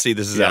on Etsy,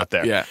 this is out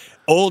there. Yeah.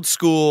 Old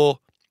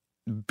school,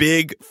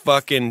 big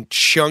fucking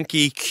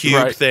chunky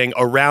cube thing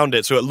around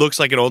it so it looks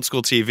like an old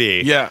school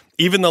TV. Yeah.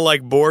 Even the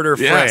like border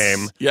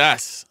frame.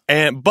 Yes.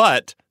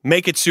 But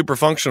make it super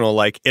functional.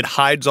 Like it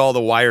hides all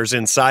the wires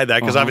inside that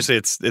because obviously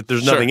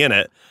there's nothing in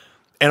it.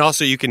 And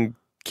also you can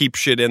keep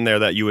shit in there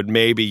that you would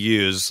maybe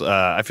use.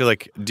 I feel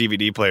like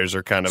DVD players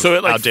are kind of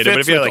outdated. Fits but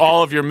if you with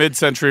all of your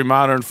mid-century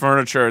modern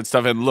furniture and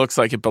stuff, and looks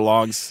like it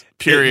belongs.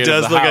 Period. It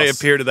does look like it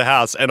appear to the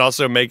house, and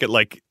also make it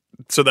like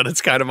so that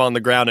it's kind of on the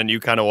ground and you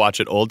kind of watch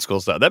it old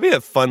school style. That'd be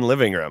a fun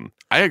living room.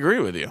 I agree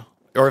with you.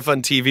 Or a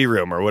fun TV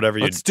room or whatever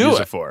you use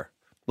it for.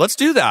 Let's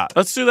do that.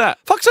 Let's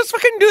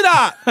fucking do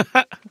that.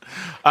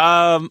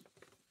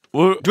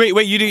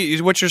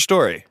 Wait, what's your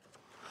story?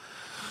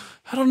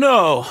 I don't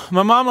know.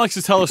 My mom likes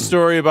to tell a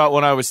story about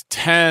when I was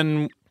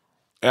 10.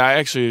 I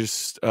actually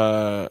just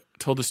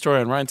told the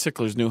story on Ryan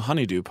Sickler's new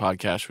Honeydew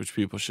podcast, which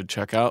people should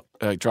check out.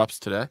 It drops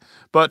today.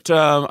 But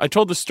I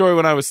told the story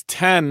when I was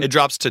 10. It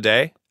drops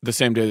today? The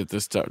same day that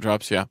this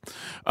drops, yeah.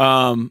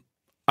 We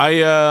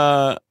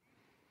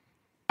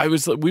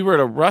were at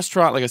a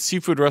restaurant, like a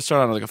seafood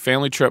restaurant on like a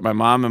family trip, my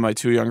mom and my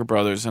two younger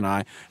brothers and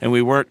I, and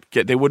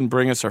they wouldn't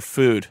bring us our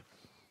food.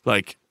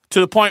 Like, to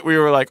the point where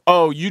we were like,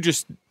 oh, you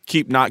just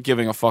keep not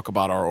giving a fuck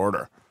about our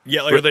order.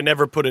 Yeah, or they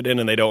never put it in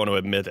and they don't want to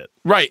admit it.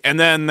 Right, and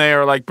then they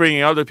are like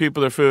bringing other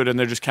people their food and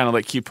they're just kind of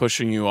like keep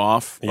pushing you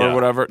off or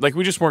whatever. Like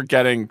we just weren't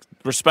getting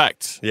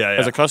respect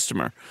as a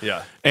customer.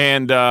 Yeah.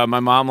 And my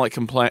mom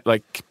complained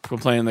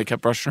they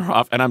kept brushing her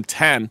off, and I'm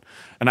 10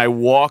 and I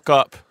walk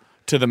up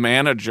to the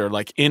manager.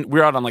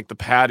 We're out on like the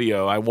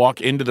patio. I walk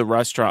into the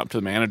restaurant to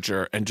the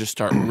manager and just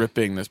start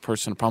ripping this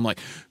person apart. I'm like,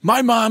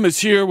 my mom is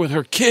here with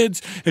her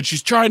kids and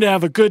she's trying to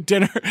have a good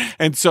dinner.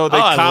 And so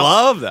I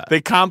love that.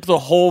 They comp the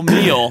whole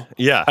meal.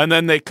 Yeah. And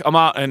then they come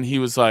out and he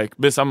was like,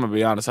 Miss, I'm going to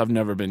be honest, I've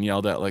never been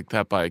yelled at like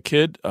that by a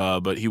kid,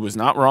 but he was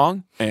not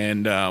wrong.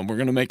 And we're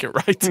going to make it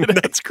right today.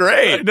 That's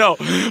great. No,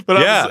 but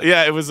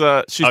yeah. it was.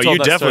 She's you told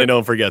that definitely story.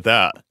 don't forget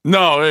that.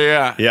 No,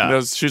 yeah. Yeah.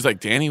 She's like,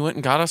 Danny went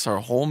and got us our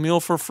whole meal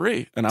for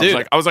free. And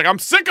Dude. I was like, I'm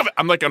sick of it.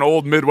 I'm like an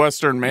old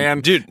Midwestern man.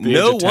 Dude,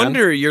 no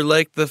wonder you're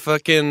like the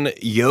fucking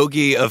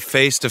yogi of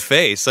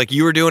face-to-face. Like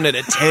you were doing it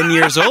at 10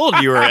 years old,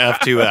 you were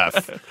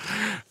F2F.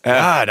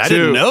 God, I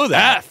didn't know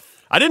that.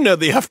 I didn't know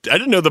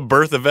the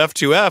birth of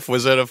F2F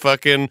was at a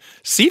fucking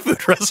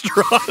seafood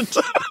restaurant.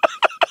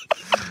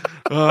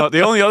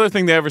 The only other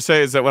thing they ever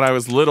say is that when I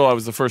was little, I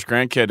was the first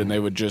grandkid, and they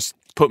would just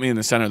put me in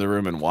the center of the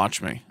room and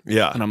watch me.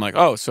 Yeah. And I'm like,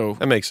 oh, so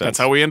that makes sense. That's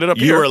how we ended up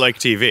here. here. You were like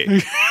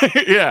TV.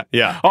 Yeah.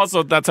 Yeah.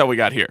 Also, that's how we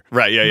got here.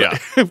 Right, yeah.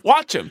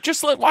 Watch him.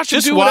 Watch him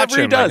Just do watch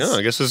whatever him. he does. Like,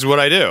 I guess this is what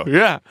I do.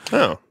 Yeah.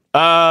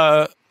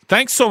 Oh.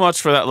 Thanks so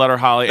much for that letter,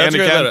 Holly. That's and a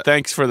great again, letter.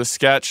 Thanks for the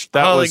sketch.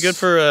 That Holly, was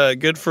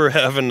good for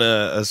having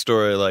a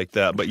story like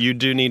that. But you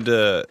do need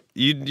to.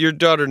 Your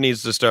daughter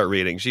needs to start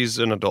reading. She's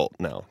an adult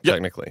now,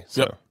 technically.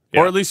 So, yep.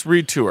 Or at least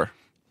read to her.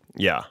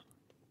 Yeah.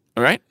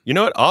 All right. You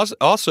know what?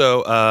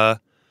 Also,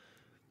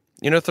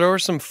 throw her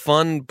some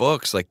fun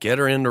books. Like get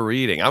her into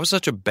reading. I was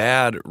such a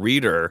bad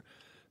reader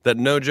that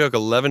no joke,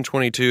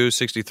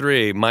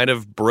 11/22/63 might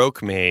have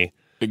broke me.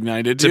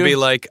 Ignited to you? Be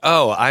like,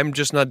 oh, I'm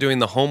just not doing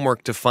the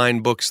homework to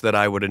find books that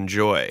I would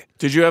enjoy.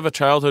 Did you have a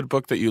childhood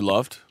book that you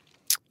loved?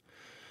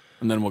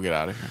 And then we'll get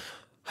out of here.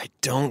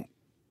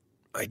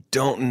 I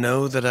don't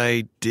know that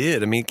I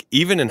did. I mean,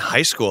 even in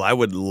high school, I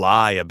would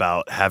lie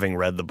about having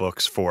read the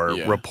books for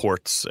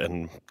reports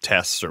and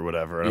tests or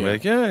whatever. And I'm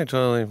like, yeah, I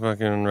totally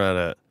fucking read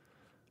it.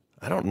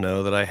 I don't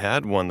know that I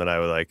had one that I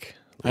would like.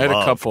 I had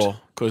a couple.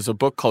 There's a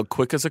book called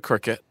Quick as a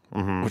Cricket,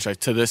 which I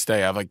to this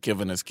day I've like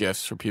given as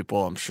gifts for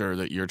people. I'm sure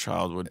that your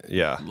child would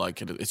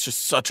like it. It's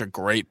just such a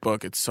great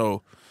book. It's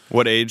so.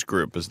 What age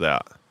group is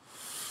that?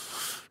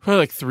 Probably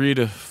like 3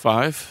 to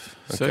 5,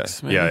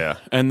 6, maybe. Yeah.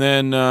 And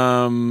then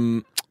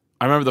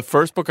I remember the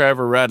first book I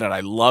ever read, and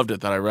I loved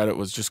it. That I read it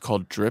was just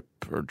called Drip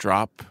or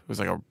Drop. It was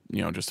like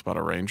just about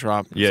a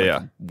raindrop. It was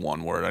like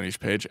one word on each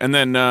page. And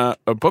then a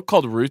book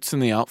called Roots in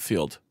the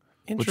Outfield.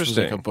 Which was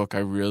like a book I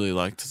really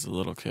liked as a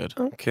little kid.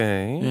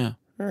 Okay. Yeah.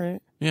 All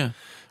right. Yeah.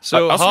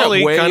 So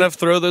Holly, kind of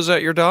throw those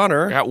at your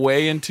daughter. Got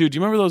way into. Do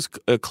you remember those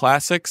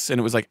classics? And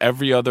it was like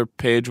every other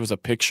page was a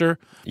picture.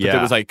 But Yeah.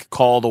 It was like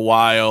Call the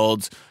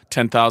Wild,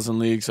 10,000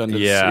 Leagues Under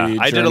the Sea.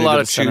 I did a Journey lot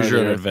to of the Center choose your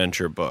of own the-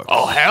 adventure books.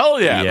 Oh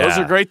hell yeah. Those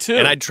are great too.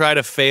 And I'd try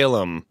to fail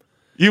them.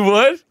 You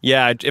would?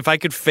 Yeah, if I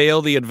could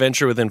fail the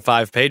adventure within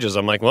 5 pages,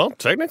 I'm like, well,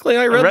 technically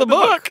I read the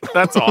book.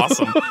 That's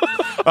awesome.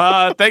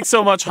 Thanks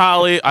so much,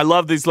 Holly. I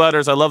love these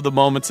letters. I love the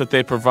moments that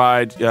they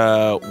provide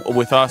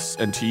with us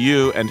and to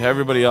you and to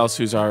everybody else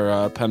who's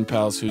our pen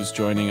pals who's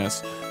joining us.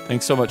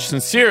 Thanks so much.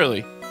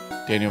 Sincerely,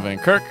 Daniel Van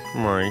Kirk.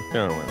 Maury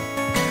Conway.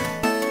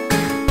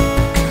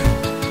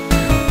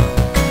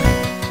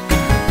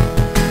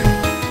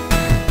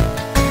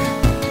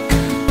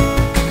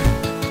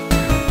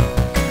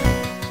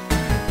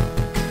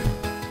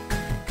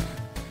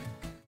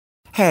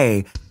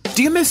 Hey,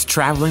 do you miss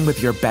traveling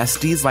with your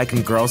besties like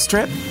in Girls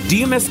Trip? Do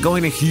you miss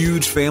going to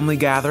huge family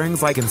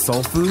gatherings like in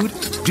Soul Food?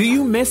 Do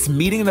you miss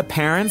meeting the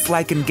parents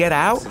like in Get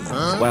Out?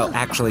 Well,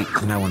 actually,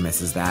 no one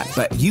misses that.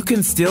 But you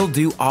can still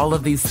do all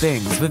of these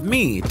things with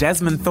me,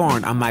 Desmond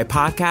Thorne, on my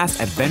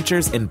podcast,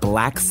 Adventures in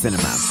Black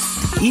Cinema.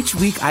 Each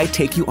week, I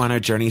take you on a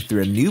journey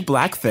through a new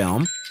Black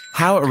film,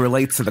 how it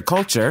relates to the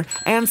culture,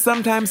 and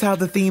sometimes how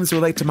the themes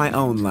relate to my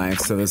own life,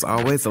 so there's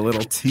always a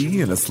little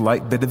tea and a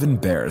slight bit of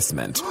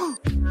embarrassment.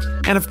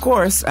 And of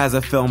course, as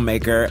a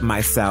filmmaker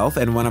myself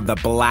and one of the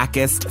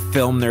blackest,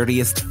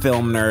 nerdiest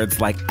film nerds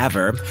like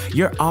ever,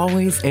 you're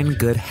always in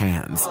good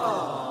hands.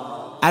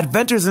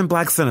 Adventures in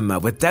Black Cinema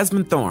with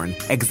Desmond Thorne,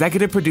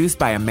 executive produced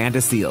by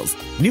Amanda Seals.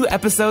 New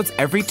episodes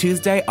every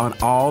Tuesday on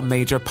all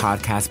major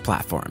podcast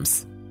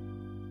platforms.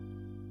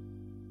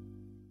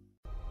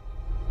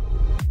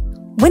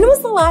 When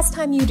was the last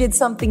time you did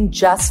something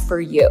just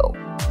for you?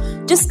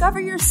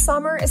 Discover your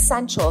summer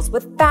essentials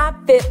with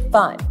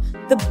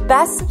FabFitFun, the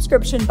best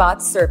subscription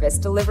box service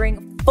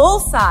delivering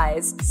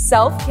full-size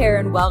self-care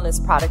and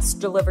wellness products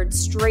delivered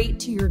straight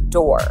to your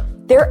door.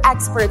 Their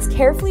experts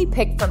carefully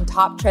pick from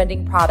top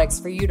trending products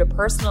for you to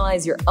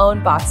personalize your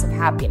own box of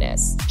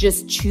happiness.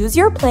 Just choose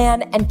your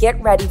plan and get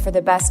ready for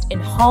the best in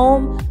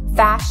home,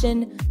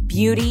 fashion,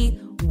 beauty,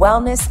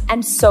 wellness,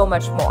 and so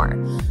much more.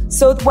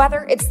 So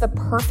whether it's the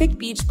perfect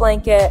beach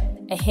blanket,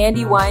 a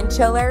handy wine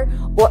chiller,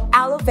 or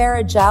aloe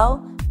vera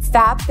gel,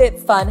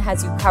 FabFitFun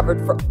has you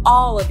covered for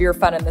all of your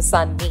fun in the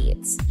sun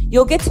needs.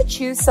 You'll get to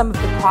choose some of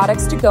the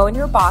products to go in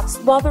your box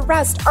while the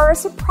rest are a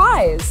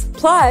surprise.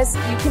 Plus,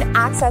 you can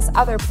access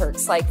other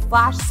perks like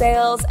flash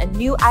sales and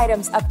new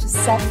items up to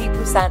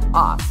 70%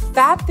 off.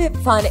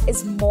 FabFitFun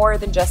is more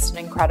than just an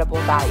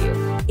incredible value.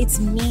 It's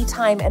me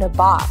time in a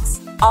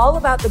box. All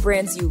about the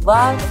brands you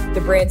love,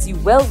 the brands you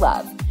will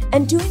love,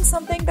 and doing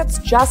something that's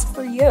just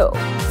for you.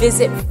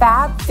 Visit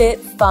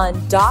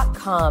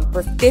fabfitfun.com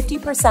for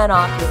 50%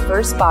 off your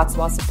first box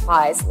while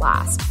supplies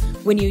last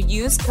when you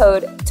use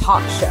code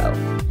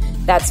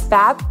TALKSHOW. That's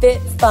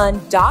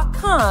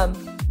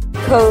fabfitfun.com,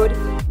 code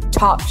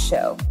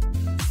TALKSHOW.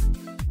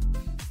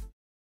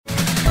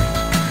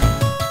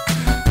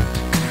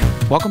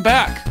 Welcome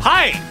back.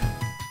 Hi.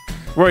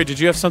 Roy, did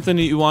you have something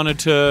that you wanted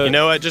to... You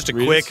know what? Just a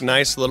read quick, us?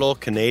 nice little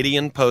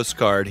Canadian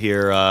postcard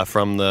here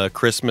from the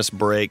Christmas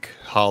break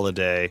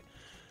holiday.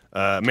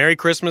 Merry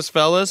Christmas,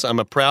 fellas. I'm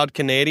a proud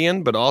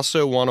Canadian, but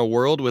also want a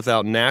world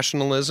without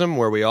nationalism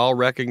where we all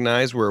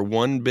recognize we're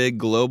one big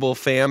global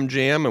fam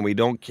jam and we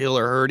don't kill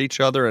or hurt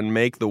each other and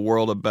make the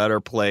world a better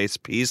place.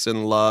 Peace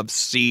and love,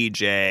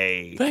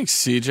 CJ. Thanks,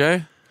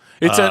 CJ.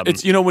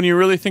 It's you know, when you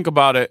really think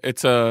about it,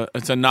 it's a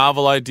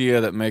novel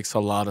idea that makes a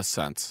lot of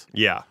sense.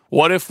 Yeah.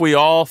 What if we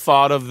all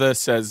thought of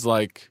this as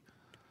like,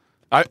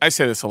 I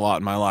say this a lot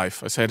in my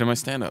life. I say it in my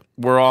stand-up.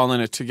 We're all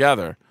in it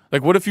together.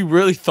 Like, what if you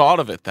really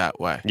thought of it that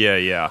way? Yeah,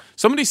 yeah.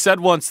 Somebody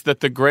said once that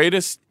there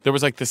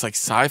was like this like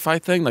sci-fi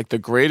thing, like the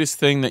greatest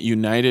thing that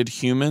united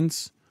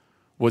humans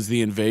was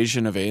the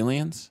invasion of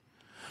aliens.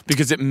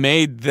 Because it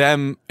made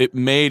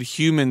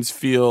humans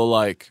feel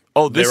like,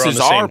 oh, this is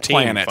our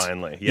planet.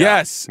 Finally. Yeah.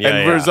 Yes. Yeah, and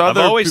yeah. there's I've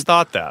other always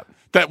thought that.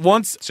 That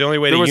once it's the only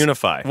way to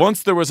unify.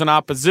 Once there was an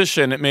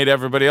opposition, it made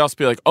everybody else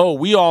be like, oh,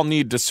 we all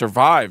need to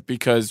survive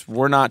because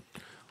we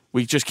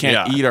just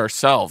can't eat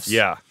ourselves.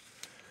 Yeah.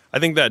 I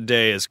think that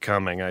day is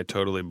coming. I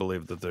totally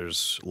believe that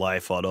there's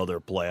life on other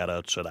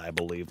planets, and I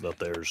believe that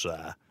there's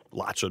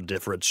lots of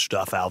different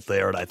stuff out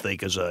there, and I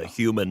think as a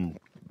human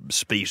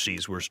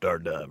species, we're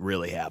starting to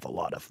really have a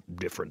lot of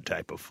different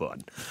type of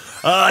fun.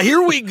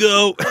 Here we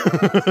go.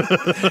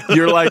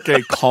 You're like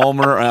a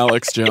calmer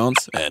Alex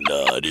Jones. And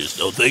I just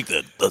don't think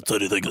that's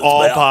anything that's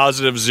All bad.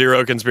 positive,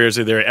 zero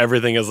conspiracy theory.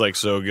 Everything is like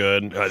so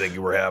good. I think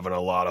we're having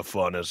a lot of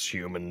fun as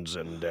humans,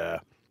 and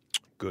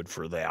good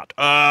for that.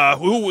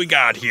 Who we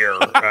got here?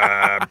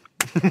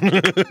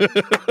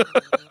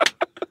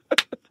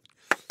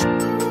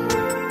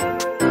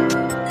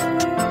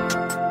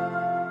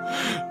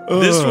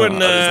 This one, I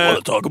just want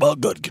to talk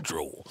about gun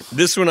control.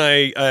 This one,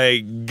 I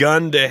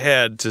gunned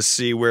ahead to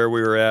see where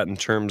we were at in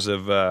terms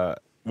of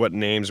what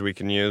names we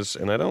can use,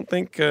 and I don't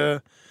think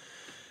it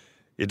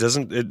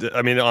doesn't.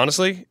 I mean,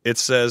 honestly, it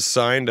says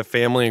signed a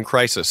family in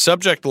crisis.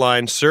 Subject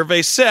line: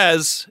 survey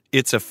says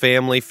it's a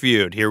family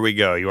feud. Here we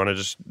go. You want to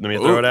just let me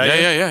throw it at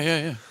you?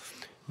 Yeah.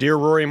 Dear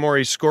Rory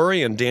Maury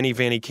Scory and Danny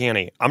Vanny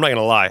Canny. I'm not going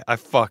to lie. I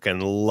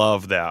fucking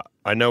love that.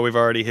 I know we've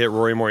already hit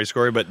Rory Maury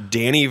Scory, but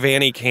Danny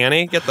Vanny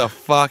Canny? Get the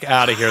fuck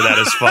out of here. That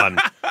is fun.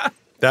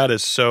 That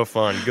is so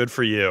fun. Good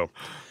for you.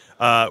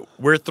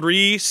 We're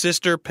three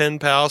sister pen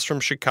pals from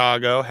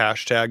Chicago,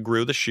 hashtag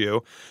Grew the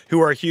Shoe, who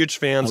are huge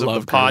fans of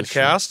the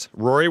podcast.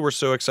 Rory, we're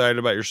so excited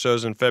about your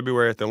shows in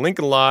February at the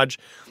Lincoln Lodge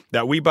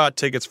that we bought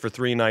tickets for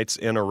 3 nights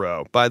in a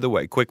row. By the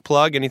way, quick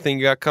plug, anything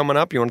you got coming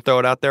up? You want to throw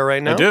it out there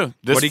right now? I do.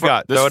 What do you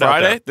got?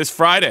 This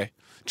Friday,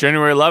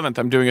 January 11th,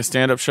 I'm doing a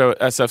stand-up show at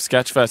SF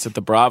Sketchfest at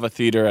the Brava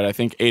Theater at, I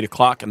think, 8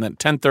 o'clock, and then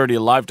 10:30,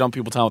 a live Dumb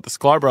People Town with the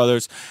Sklar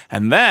Brothers,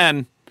 and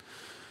then...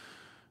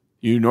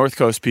 you North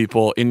Coast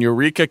people, in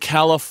Eureka,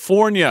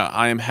 California,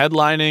 I am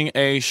headlining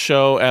a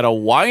show at a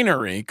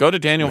winery. Go to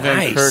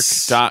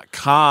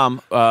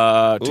danielvankirk.com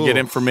to get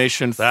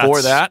information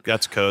for that.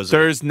 That's cozy.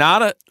 There's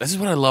not a... this is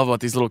what I love about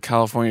these little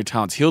California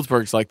towns.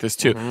 Healdsburg's like this,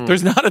 too.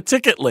 There's not a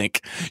ticket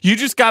link. You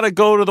just got to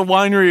go to the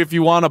winery if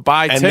you want to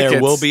buy tickets. And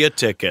there will be a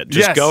ticket.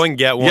 Just go and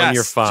get one.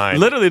 You're fine.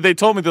 Literally, they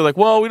told me, they're like,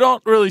 well, we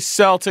don't really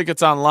sell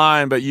tickets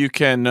online, but you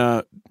can...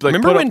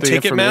 remember when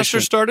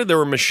Ticketmaster started? There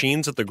were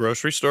machines at the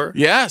grocery store?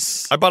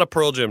 Yes. I bought a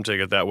Pearl Jam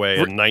ticket that way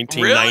in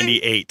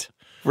 1998.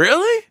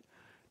 Really?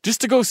 Just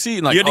to go see?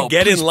 Like, you had to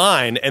get in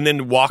line and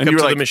then walk up to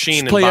the machine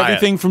and buy play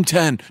everything from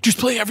 10. Just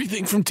play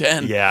everything from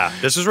 10. Yeah.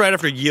 This is right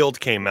after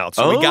Yield came out,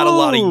 so we got a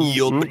lot of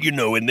Yield, but,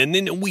 and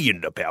then we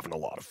ended up having a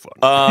lot of fun.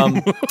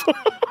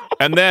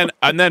 And then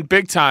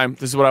big time,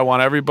 this is what I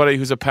want everybody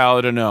who's a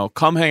pal to know.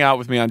 Come hang out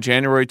with me on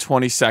January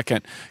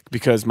 22nd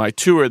because my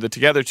tour, the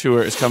Together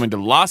Tour, is coming to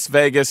Las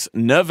Vegas,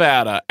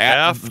 Nevada.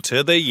 F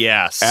to the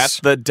yes.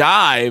 At the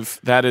Dive.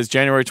 That is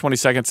January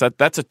 22nd. So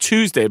that's a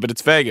Tuesday, but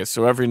it's Vegas,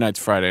 so every night's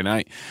Friday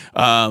night.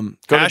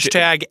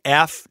 Hashtag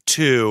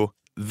F2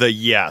 the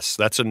yes.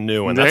 That's a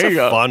new one. That's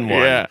a fun one.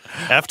 Yeah.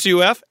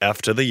 F2F,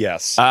 F to the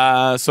yes.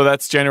 So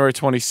that's January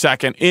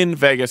 22nd in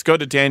Vegas. Go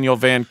to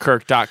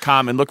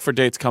danielvankirk.com and look for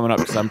dates coming up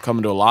because I'm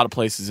coming to a lot of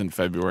places in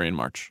February and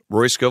March.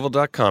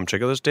 RoryScovel.com.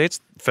 Check out those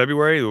dates.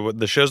 February,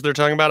 the shows they're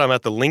talking about, I'm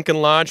at the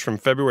Lincoln Lodge from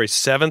February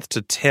 7th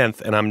to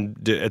 10th,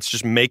 and it's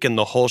just making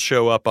the whole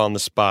show up on the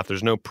spot.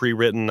 There's no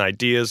pre-written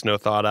ideas, no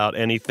thought out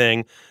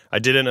anything. I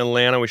did it in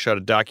Atlanta. We shot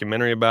a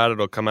documentary about it.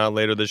 It'll come out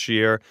later this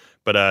year.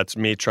 But it's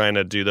me trying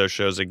to do those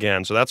shows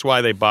again. So that's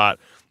why they bought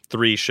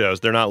 3 shows.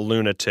 They're not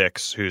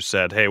lunatics who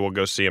said, hey, we'll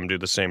go see him do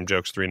the same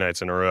jokes 3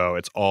 nights in a row.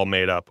 It's all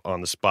made up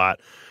on the spot.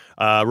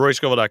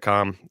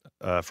 RoryScovel.com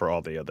for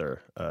all the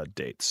other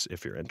dates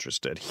if you're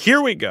interested.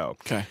 Here we go.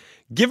 Okay.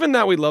 Given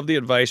that we love the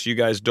advice you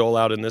guys dole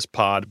out in this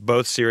pod,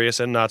 both serious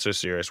and not so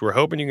serious, we're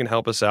hoping you can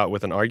help us out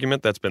with an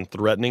argument that's been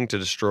threatening to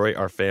destroy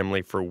our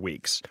family for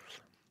weeks.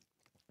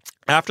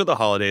 After the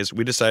holidays,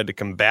 we decided to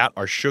combat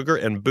our sugar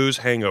and booze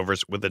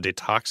hangovers with a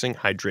detoxing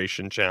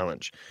hydration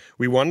challenge.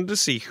 We wanted to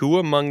see who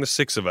among the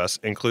 6 of us,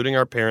 including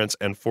our parents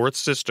and 4th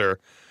sister,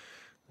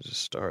 there's a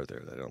star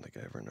there that I don't think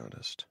I ever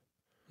noticed.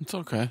 It's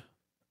okay.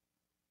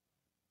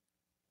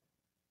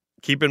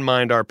 Keep in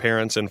mind our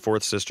parents and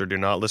 4th sister do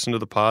not listen to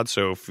the pod,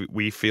 so if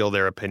we feel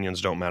their opinions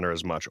don't matter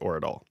as much or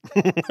at all.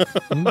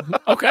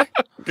 Okay.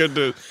 Good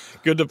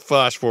to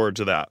flash forward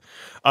to that.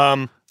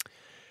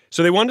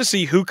 So they wanted to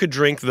see who could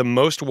drink the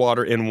most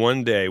water in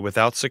one day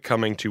without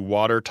succumbing to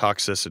water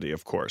toxicity,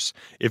 of course.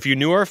 If you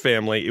knew our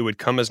family, it would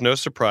come as no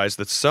surprise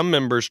that some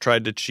members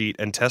tried to cheat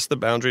and test the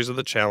boundaries of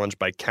the challenge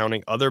by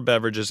counting other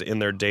beverages in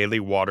their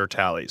daily water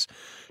tallies.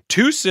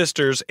 2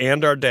 sisters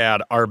and our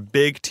dad are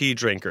big tea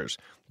drinkers.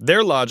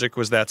 Their logic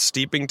was that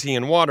steeping tea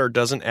in water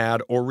doesn't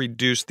add or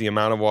reduce the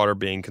amount of water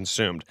being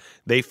consumed.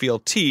 They feel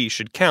tea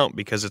should count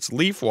because it's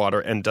leaf water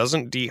and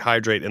doesn't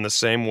dehydrate in the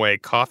same way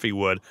coffee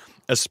would,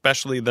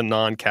 especially the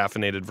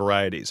non-caffeinated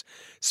varieties.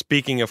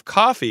 Speaking of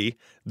coffee,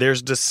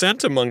 there's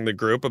dissent among the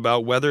group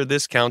about whether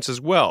this counts as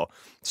well.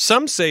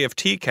 Some say if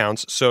tea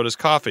counts, so does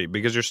coffee,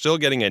 because you're still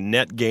getting a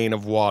net gain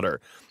of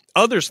water.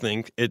 Others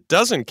think it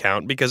doesn't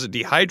count because it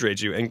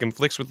dehydrates you and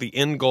conflicts with the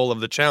end goal of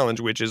the challenge,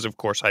 which is, of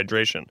course,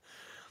 hydration.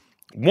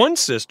 One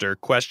sister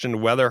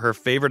questioned whether her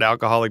favorite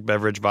alcoholic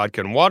beverage,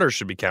 vodka and water,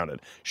 should be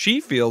counted. She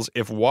feels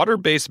if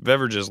water-based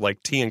beverages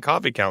like tea and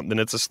coffee count, then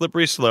it's a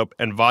slippery slope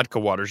and vodka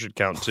water should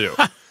count too.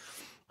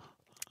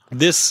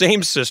 This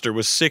same sister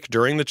was sick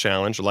during the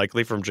challenge,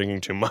 likely from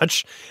drinking too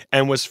much,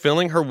 and was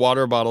filling her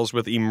water bottles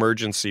with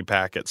emergency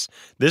packets.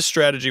 This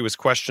strategy was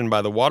questioned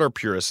by the water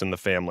purists in the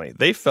family.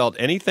 They felt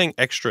anything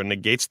extra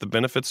negates the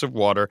benefits of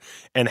water,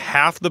 and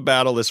half the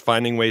battle is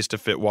finding ways to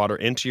fit water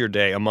into your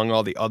day among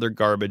all the other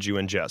garbage you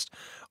ingest.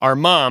 Our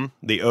mom,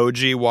 the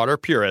OG water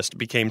purist,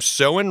 became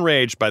so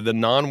enraged by the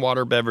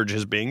non-water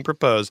beverages being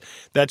proposed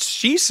that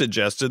she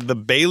suggested the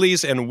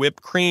Baileys and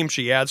whipped cream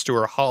she adds to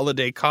her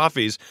holiday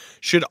coffees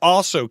should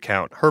also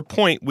count. Her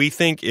point, we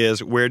think,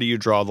 is where do you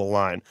draw the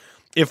line?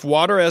 If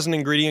water as an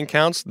ingredient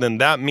counts, then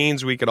that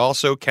means we could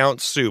also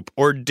count soup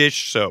or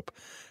dish soap.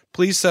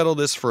 Please settle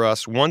this for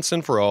us once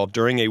and for all.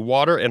 During a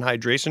water and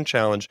hydration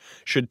challenge,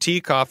 should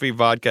tea, coffee,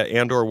 vodka,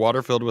 and or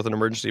water filled with an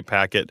emergency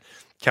packet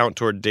count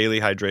toward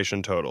daily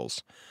hydration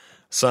totals?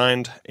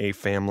 Signed, a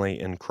family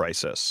in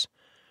crisis.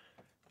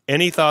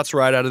 Any thoughts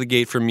right out of the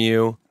gate from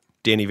you,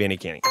 Danny Vanny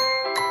Canny?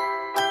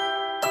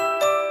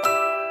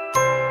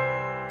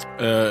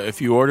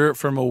 If you order it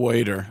from a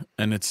waiter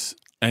and it's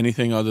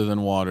anything other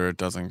than water, it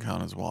doesn't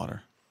count as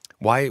water.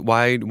 Why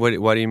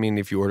do you mean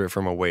if you order it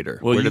from a waiter?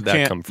 Well, Where did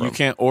that come from? You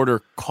can't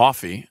order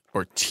coffee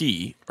or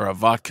tea or a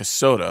vodka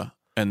soda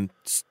and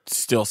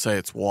still say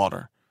it's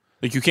water.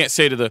 Like you can't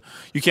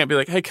be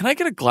like, hey, can I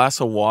get a glass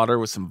of water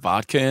with some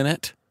vodka in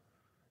it?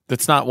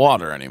 That's not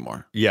water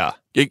anymore. Yeah.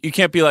 You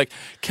can't be like,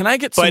 can I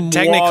get some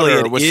technically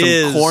water with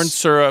some corn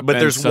syrup? But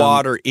there's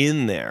water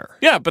in there.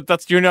 Yeah,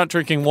 but you're not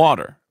drinking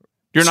water.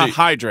 You're not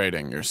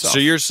hydrating yourself. So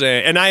you're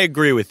saying, and I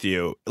agree with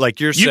you. Like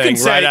you're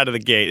saying right out of the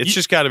gate, it's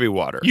just got to be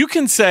water. You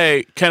can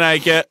say, can I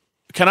get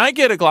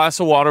a glass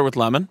of water with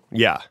lemon?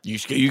 Yeah.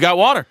 You got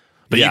water.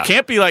 But you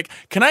can't be like,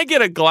 can I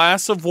get a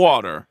glass of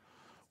water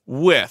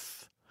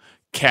with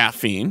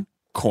caffeine,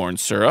 corn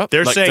syrup?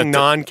 They're saying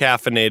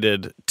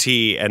non-caffeinated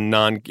tea and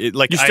you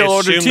still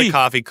order assume tea. The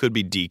coffee could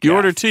be decaf. You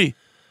order tea.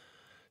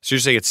 So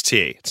you're saying it's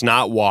tea. It's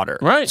not water.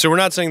 Right. So we're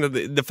not saying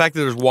that the fact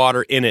that there's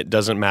water in it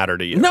doesn't matter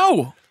to you.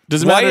 No.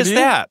 Does it Why matter is to you?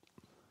 that?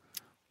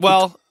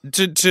 Well,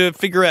 to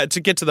figure out, to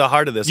get to the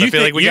heart of this, I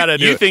feel like we got to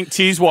do. You think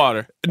tea's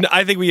water?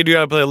 I think we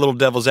got to play a little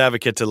devil's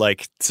advocate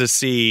to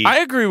see. I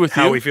agree with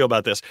how you. we feel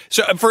about this.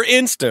 So, for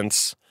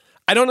instance,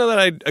 I don't know that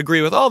I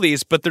agree with all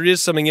these, but there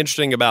is something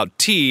interesting about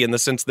tea in the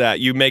sense that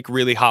you make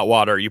really hot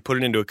water, you put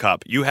it into a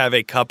cup, you have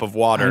a cup of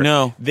water. I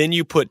know. Then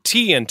you put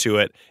tea into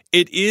it.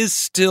 It is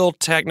still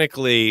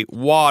technically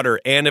water,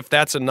 and if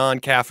that's a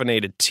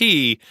non-caffeinated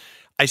tea,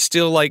 I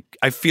feel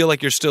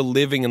like you're still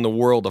living in the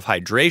world of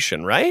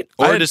hydration, right?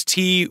 Or does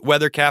tea,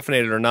 whether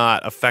caffeinated or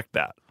not, affect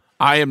that?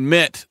 I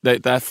admit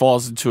that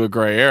falls into a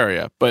gray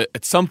area, but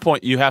at some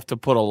point you have to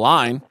put a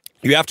line.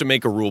 You have to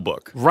make a rule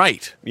book.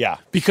 Right. Yeah.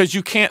 Because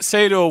you can't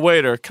say to a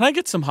waiter, can I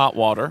get some hot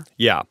water?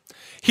 Yeah.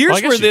 Here's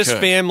where this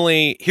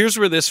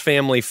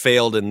family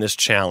failed in this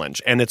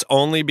challenge, and it's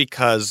only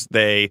because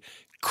they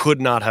could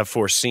not have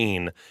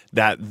foreseen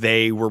that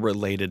they were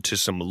related to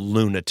some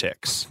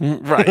lunatics.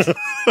 Right.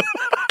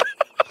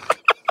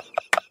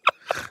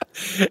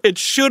 It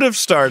should have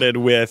started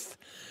with,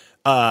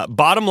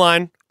 bottom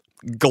line,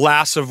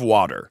 glass of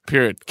water.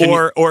 Period.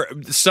 Or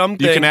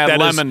something you can add that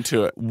lemon is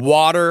to it.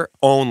 Water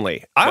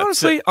only.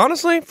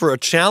 Honestly, for a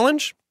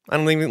challenge, I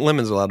don't think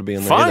lemon's allowed to be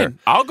in there either. Fine.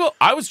 I'll go.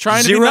 I was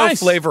trying to be Zero nice.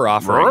 flavor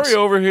offerings. Rory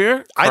over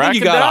here. I think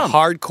you got down. a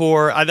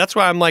hardcore. That's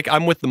why I'm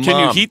with the mom.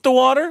 Can you heat the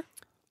water?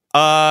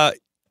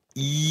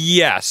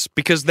 Yes,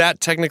 because that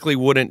technically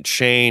wouldn't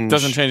change.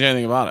 Doesn't change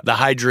anything about it. The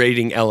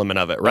hydrating element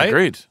of it, right?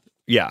 Agreed.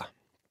 Yeah.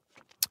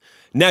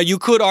 Now you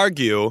could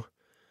argue.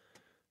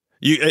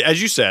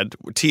 As you said,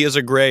 tea is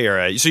a gray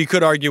area. So you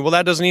could argue, well,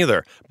 that doesn't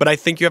either. But I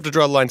think you have to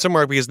draw the line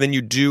somewhere because then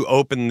you do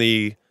open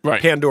the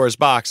Pandora's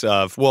box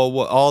of, well,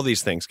 all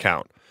these things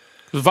count.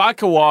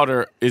 Vodka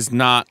water is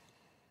not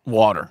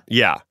water.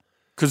 Yeah.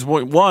 Because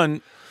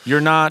one, you're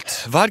not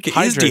Vodka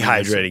is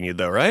dehydrating you,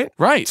 though, right?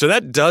 Right. So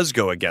that does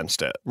go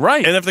against it.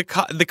 Right. And if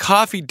the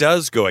coffee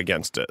does go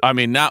against it. I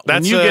mean, now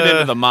when you get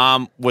into the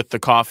mom with the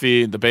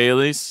coffee, the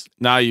Baileys,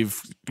 now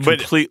you've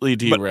completely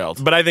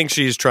derailed. But I think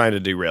she's trying to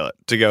derail it,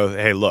 to go,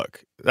 hey,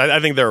 look. I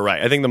think they're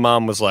right. I think the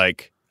mom was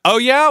like, oh,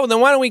 yeah? Well, then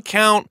why don't we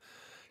count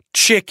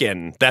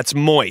chicken that's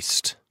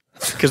moist?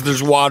 Because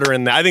there's water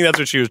in there. I think that's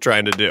what she was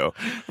trying to do.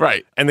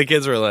 Right. And the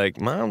kids were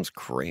like, Mom's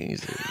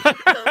crazy.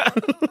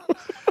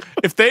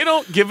 If they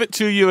don't give it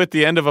to you at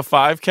the end of a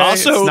 5K,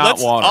 it's not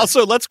water.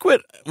 Also, let's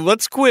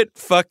quit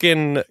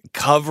fucking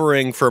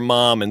covering for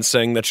Mom and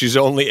saying that she's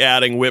only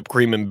adding whipped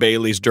cream and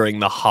Baileys during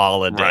the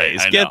holidays.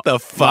 Right, Get the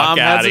fuck out of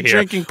here. Mom has a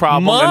drinking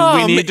problem, Mom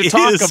and we need to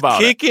talk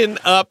about it. is kicking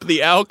up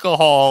the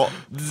alcohol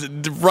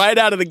right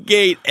out of the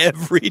gate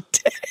every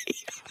day.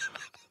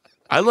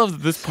 I love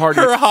that this party.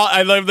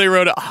 I love they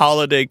wrote it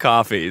holiday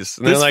coffees.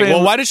 And they're like,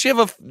 well, why does she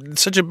have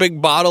such a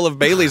big bottle of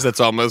Baileys that's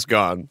almost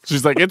gone?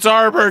 She's like, it's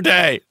Arbor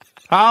Day.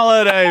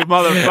 Holiday,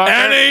 motherfucker.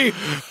 Any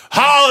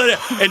holiday.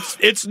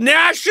 It's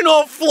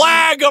National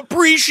Flag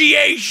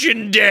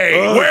Appreciation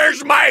Day.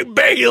 Where's my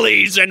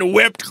Baileys and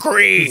whipped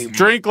cream? It's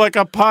Drink Like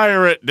a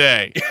Pirate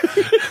Day.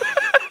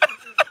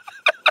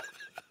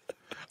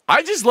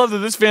 I just love that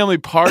this family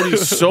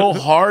parties so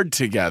hard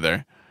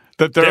together.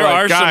 That there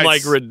are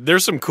guys,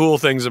 there's some cool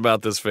things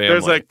about this family.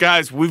 There's like,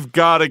 guys, we've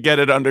got to get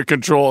it under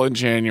control in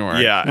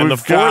January. Yeah, and the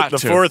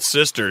fourth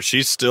sister,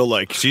 she's still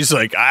like,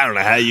 I don't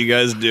know how you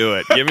guys do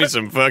it. Give me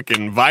some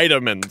fucking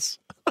vitamins.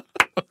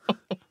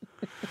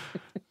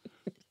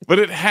 But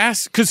it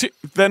has, because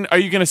then are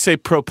you going to say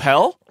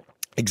Propel?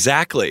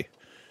 Exactly.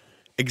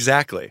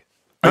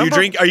 Are you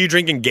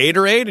drinking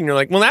Gatorade? And you're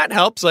like, well, that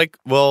helps. Like,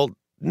 well,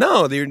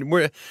 no.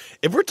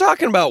 If we're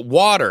talking about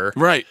water,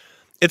 right?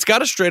 It's got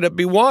to straight up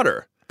be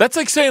water. That's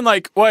like saying,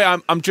 like,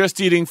 well, I'm just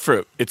eating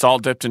fruit. It's all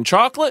dipped in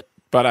chocolate,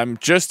 but I'm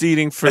just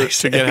eating fruit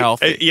to get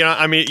healthy. You know,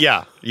 I mean,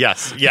 yeah,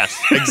 yes,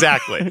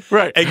 exactly.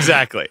 Right.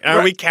 Exactly.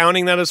 Are we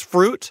counting that as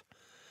fruit?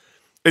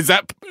 Is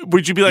that,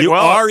 would you be like, you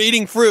are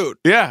eating fruit.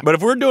 Yeah. But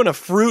if we're doing a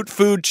fruit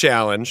food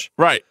challenge,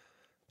 right,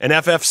 an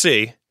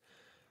FFC,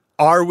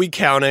 are we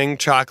counting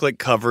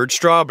chocolate-covered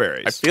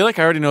strawberries? I feel like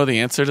I already know the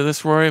answer to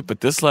this, Rory, but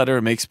this letter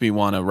makes me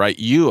want to write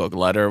you a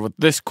letter with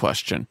this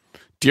question.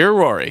 Dear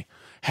Rory,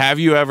 have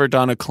you ever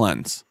done a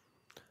cleanse?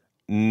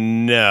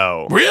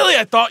 No. Really?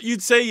 I thought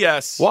you'd say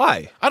yes.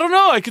 Why? I don't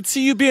know. I could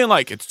see you being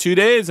like, it's 2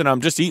 days and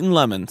I'm just eating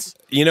lemons.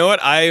 You know what?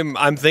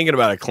 I'm thinking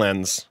about a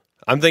cleanse.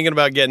 I'm thinking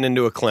about getting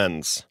into a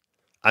cleanse.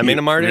 I'm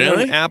already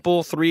on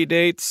apple, 3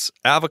 dates,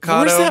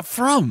 avocado. Where's that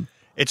from?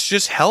 It's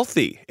just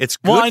healthy. It's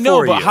good for you. Well, I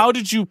know, but how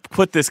did you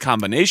put this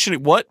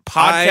combination? What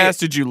podcast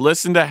did you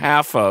listen to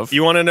half of?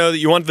 You want to know?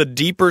 You want the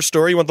deeper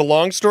story? You want the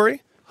long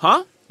story?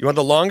 Huh? You want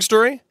the long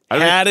story?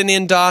 Had an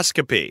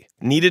endoscopy.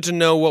 Needed to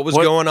know what was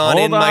going on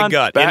in my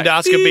gut.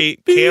 Endoscopy,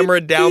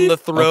 camera down the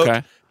throat.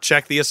 Okay.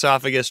 Check the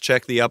esophagus.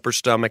 Check the upper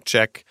stomach.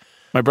 Check.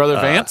 My brother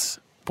Vance,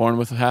 born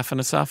with half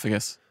an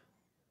esophagus.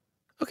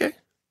 Okay.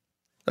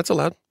 That's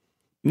allowed.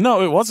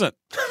 No, it wasn't.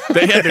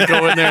 They had to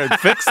go in there and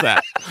fix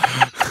that.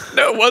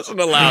 No, it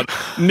wasn't allowed.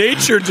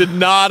 Nature did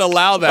not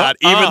allow that,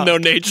 even though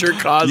nature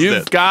caused it.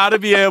 You've got to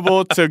be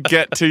able to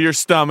get to your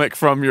stomach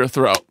from your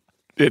throat.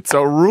 It's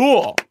a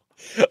rule.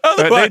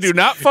 They do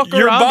not fuck around.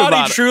 Your body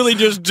about truly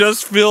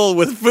just filled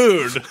with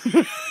food,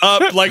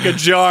 up like a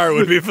jar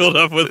would be filled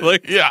up with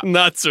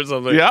nuts or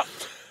something. Yeah.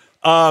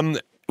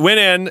 Went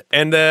in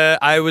and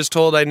I was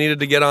told I needed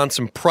to get on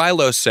some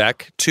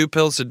Prilosec, 2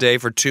 pills a day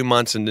for 2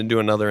 months, and then do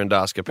another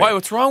endoscopy. Why?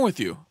 What's wrong with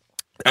you?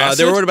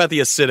 They were worried about the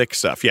acidic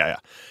stuff. Yeah.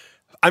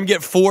 I'm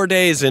getting 4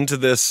 days into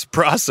this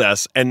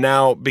process, and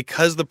now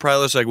because the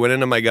Prilosec went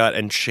into my gut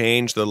and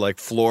changed the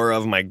flora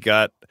of my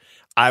gut.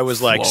 I was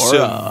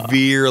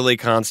severely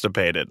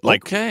constipated,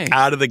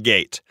 out of the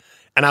gate.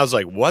 And I was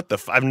like, what the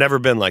I've never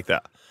been like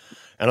that.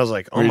 And I was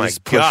like, oh my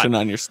just God. Pushing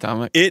on your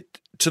stomach?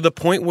 To the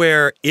point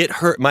where it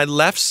hurt. My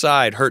left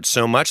side hurt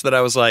so much that I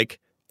was like,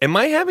 am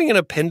I having an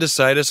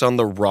appendicitis on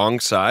the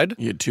wrong side?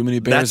 You had too many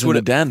bears in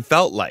the den. It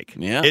felt like.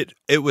 Yeah.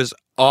 It was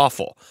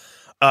awful.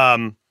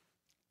 And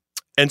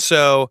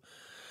so.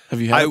 Have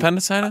you had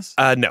appendicitis?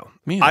 No.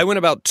 I went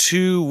about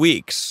 2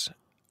 weeks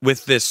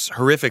with this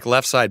horrific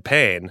left side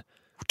pain.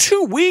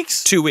 2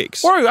 weeks? 2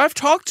 weeks. Rory, I've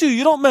talked to you.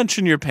 You don't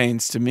mention your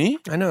pains to me.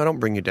 I know. I don't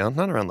bring you down.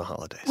 Not around the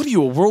holidays. What are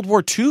you, a World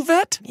War II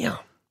vet? Yeah.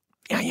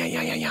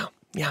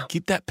 Yeah.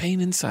 Keep that pain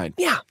inside.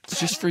 Yeah. It's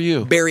just for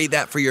you. Bury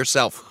that for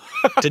yourself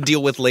to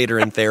deal with later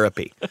in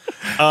therapy.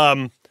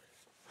 And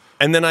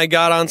then I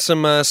got on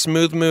some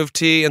Smooth Move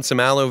tea and some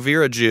aloe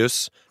vera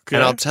juice. Okay.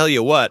 And I'll tell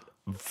you what,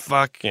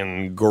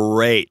 fucking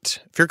great.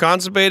 If you're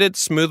constipated,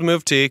 Smooth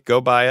Move tea,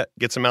 go buy it.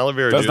 Get some aloe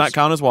vera juice. Does not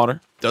count as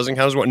water. Doesn't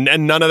count as water.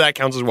 And none of that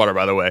counts as water,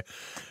 by the way.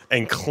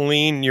 And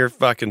clean your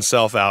fucking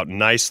self out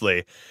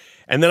nicely.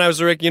 And then I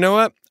was like, you know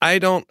what? I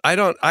don't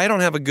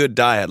have a good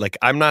diet. Like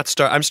I'm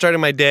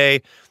starting my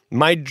day.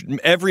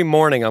 Every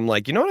morning I'm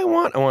like, you know what I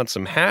want? I want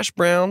some hash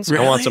browns.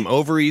 Really? I want some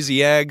over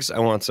easy eggs. I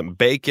want some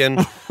bacon.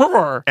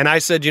 And I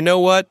said, you know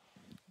what?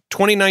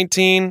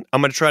 2019,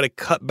 I'm going to try to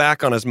cut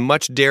back on as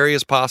much dairy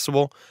as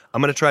possible.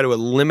 I'm going to try to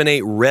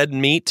eliminate red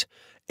meat.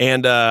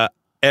 And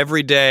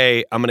every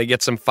day I'm going to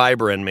get some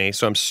fiber in me.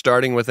 So I'm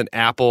starting with an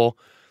apple,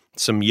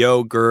 some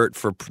yogurt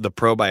for the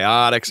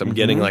probiotics. I'm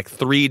getting like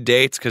 3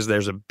 dates because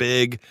there's a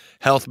big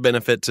health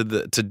benefit to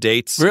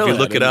dates. Really? If you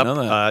look it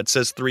up, it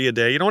says 3 a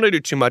day. You don't want to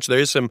do too much.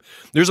 There's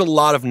a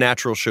lot of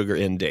natural sugar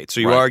in dates. So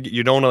you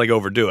don't want to like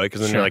overdo it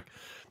because then you're like,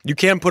 you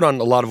can put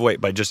on a lot of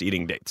weight by just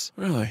eating dates.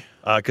 Really?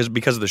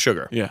 Because of the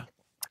sugar. Yeah.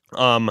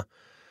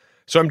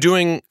 So I'm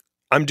doing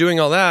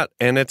all that,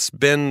 and it's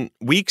been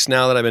weeks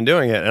now that I've been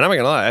doing it, and I'm not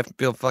gonna lie, I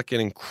feel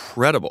fucking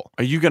incredible.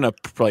 Are you gonna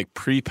like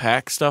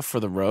pre-pack stuff for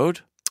the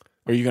road?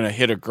 Or are you going to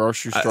hit a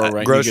grocery store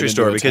right grocery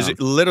store, because town?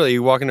 Literally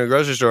you walk into a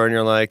grocery store and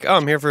you're like, oh,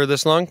 I'm here for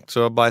this long,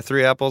 so I'll buy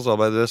 3 apples, I'll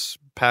buy this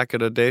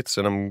packet of dates,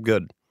 and I'm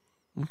good.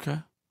 Okay.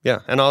 Yeah,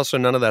 and also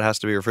none of that has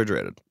to be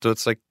refrigerated, so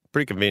it's like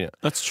pretty convenient.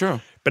 That's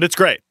true. But it's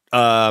great.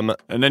 And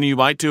then you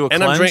might do a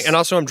cleanse. And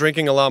also I'm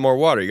drinking a lot more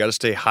water. You got to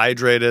stay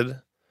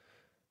hydrated.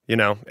 You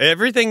know,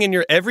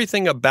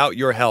 everything about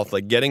your health,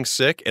 like getting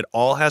sick, it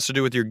all has to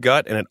do with your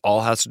gut and it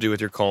all has to do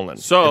with your colon.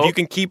 So if you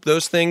can keep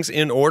those things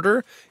in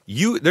order,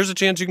 there's a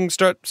chance you can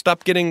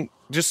stop getting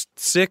just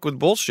sick with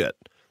bullshit.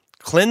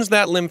 Cleanse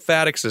that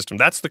lymphatic system.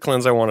 That's the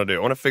cleanse I want to do.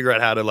 I want to figure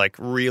out how to like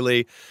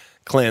really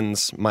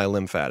cleanse my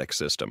lymphatic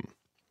system.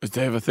 Do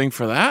they have a thing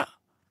for that?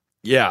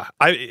 Yeah.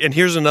 And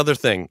here's another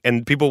thing,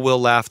 and people will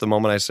laugh the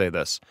moment I say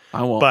this.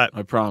 I won't, but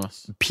I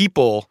promise.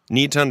 People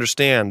need to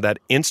understand that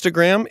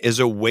Instagram is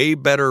a way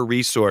better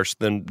resource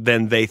than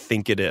they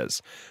think it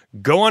is.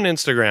 Go on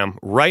Instagram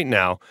right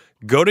now,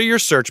 go to your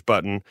search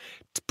button,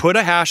 put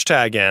a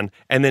hashtag in,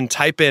 and then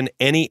type in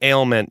any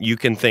ailment you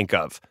can think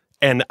of.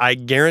 And I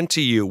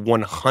guarantee you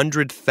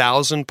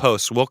 100,000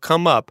 posts will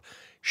come up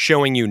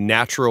showing you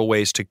natural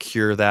ways to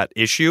cure that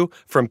issue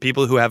from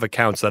people who have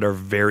accounts that are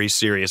very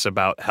serious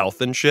about health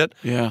and shit.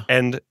 Yeah.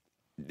 And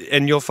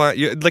you'll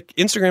find, like,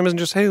 Instagram isn't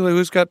just, hey,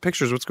 who's got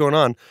pictures? What's going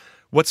on?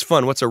 What's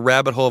fun? What's a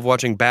rabbit hole of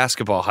watching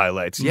basketball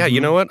highlights? Yeah,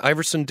 you know what?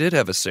 Iverson did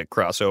have a sick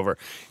crossover.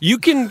 You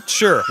can,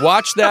 sure,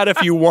 watch that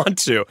if you want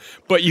to,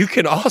 but you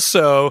can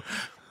also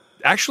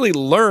actually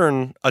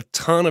learn a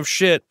ton of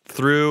shit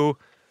through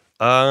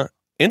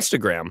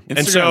Instagram.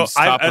 And so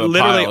I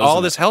literally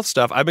all this health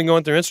stuff, I've been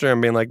going through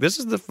Instagram being like, this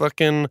is the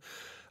fucking,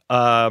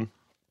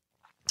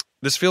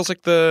 this feels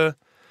like I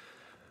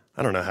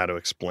don't know how to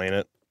explain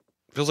it.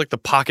 It feels like the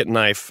pocket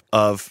knife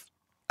of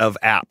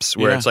apps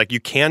where it's like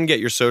you can get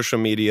your social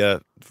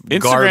media Instagram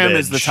garbage,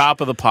 is the top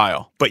of the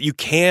pile. But you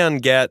can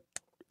get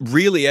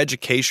really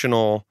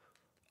educational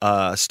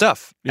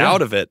stuff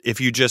out of it if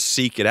you just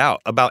seek it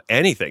out about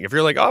anything. If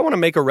you're like, oh, I want to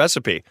make a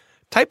recipe,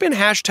 type in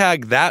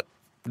hashtag that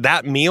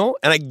meal,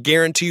 and I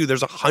guarantee you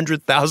there's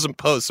 100,000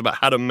 posts about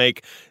how to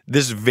make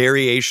this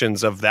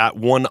variations of that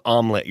one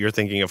omelet you're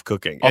thinking of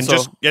cooking.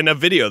 Also, and a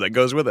video that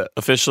goes with it.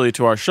 Officially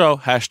to our show,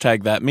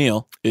 hashtag that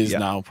meal is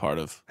now part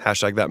of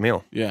hashtag that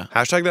meal. Yeah.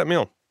 Hashtag that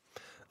meal.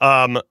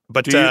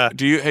 But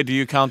do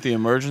you count the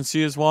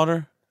emergency as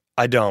water?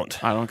 I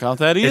don't. I don't count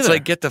that either. It's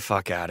like, get the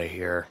fuck out of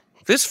here.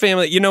 This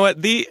family, you know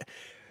what? The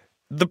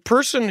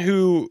person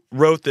who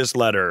wrote this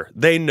letter,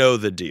 they know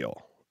the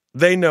deal.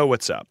 They know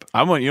what's up.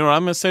 You know what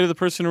I'm going to say to the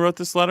person who wrote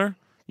this letter?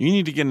 You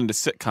need to get into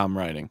sitcom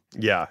writing.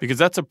 Yeah. Because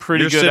that's a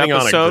pretty good sitting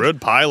episode. On a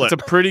good pilot.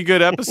 It's a pretty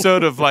good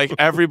episode of like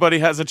everybody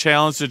has a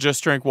challenge to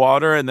just drink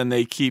water and then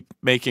they keep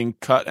making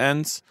cut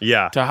ends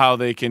to how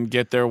they can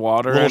get their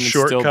water little and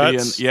shortcuts. still be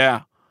in.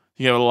 Yeah.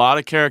 You have a lot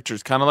of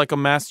characters, kind of like a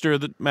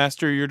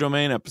Master Your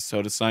Domain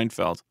episode of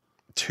Seinfeld.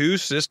 2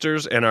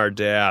 sisters and our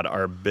dad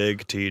are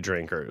big tea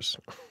drinkers.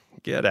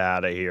 Get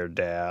out of here,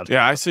 Dad.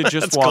 Yeah, I say just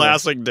that's water.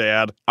 Classic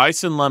Dad.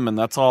 Ice and lemon.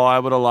 That's all I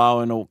would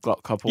allow in a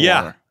cup of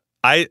water.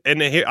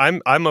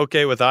 I'm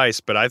okay with ice,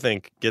 but I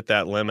think get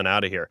that lemon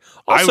out of here.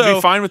 Also, I would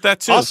be fine with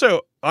that too.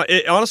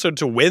 Also,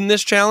 to win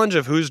this challenge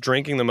of who's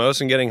drinking the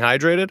most and getting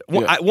hydrated,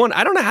 I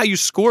don't know how you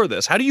score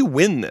this. How do you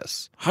win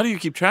this? How do you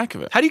keep track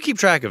of it?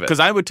 Because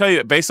I would tell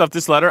you, based off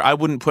this letter, I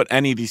wouldn't put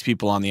any of these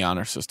people on the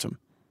honor system.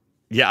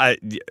 Yeah,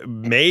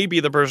 maybe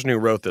the person who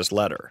wrote this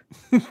letter.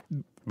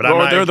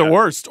 But they're the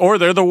worst.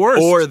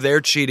 Or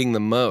they're cheating the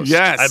most.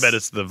 Yes. I bet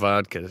it's the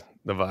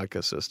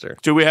vodka sister.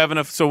 Do we have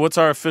enough? So what's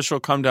our official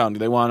come down? Do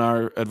they want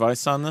our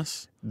advice on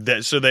this?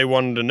 So they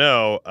wanted to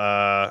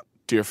know,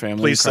 dear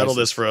family, please settle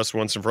this for us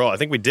once and for all. I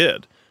think we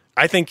did.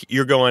 I think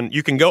you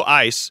can go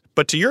ice,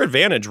 but to your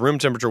advantage, room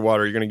temperature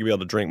water, you're going to be able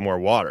to drink more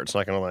water. It's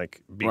not going to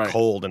like be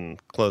cold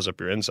and close up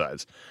your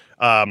insides.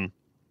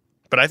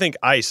 But I think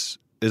ice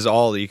is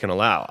all that you can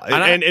allow.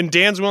 And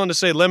Dan's willing to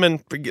say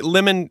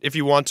lemon if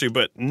you want to,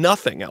 but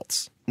nothing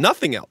else.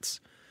 Nothing else.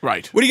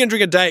 Right. What are you going to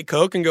drink a Diet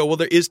Coke and go, well,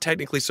 there is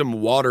technically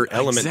some water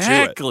element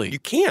to it. You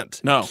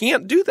can't. No. You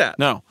can't do that.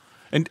 No.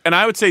 And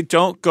I would say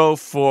don't go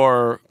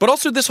for... But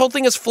also this whole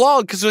thing is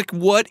flawed because like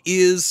what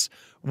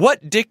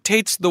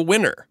dictates the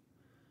winner?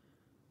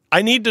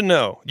 I need to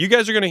know. You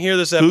guys are going to hear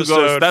this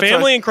episode.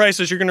 Family in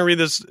Crisis, you're going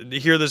to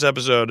hear this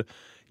episode.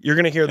 You're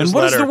going to hear this letter.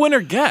 And what does the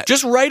winner get?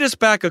 Just write us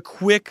back a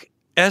quick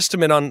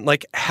estimate on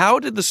like how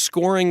did the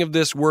scoring of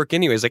this work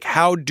anyways? Like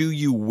how do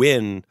you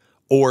win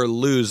or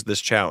lose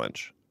this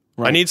challenge?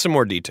 Right. I need some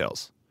more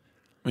details.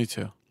 Me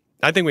too.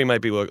 I think we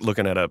might be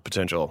looking at a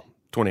potential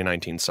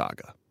 2019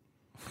 saga.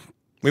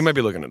 We might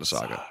be looking at a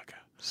saga.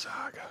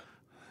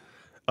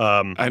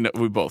 I know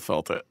we both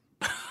felt it.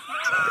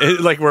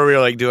 Like where we were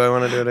like, do I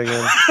want to do it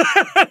again?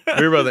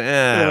 We were both like,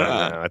 I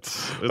don't know.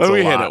 It's we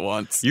a lot. hit it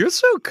once. You're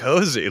so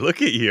cozy.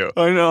 Look at you.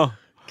 I know.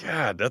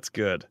 God, that's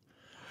good.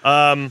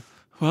 Well,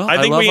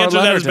 I think we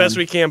answered that as best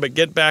we can, but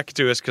get back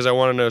to us because I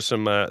want to know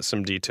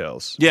some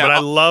details.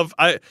 Yeah.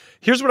 But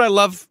here's what I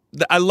love.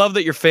 I love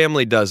that your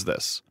family does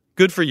this.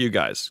 Good for you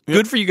guys. Yep.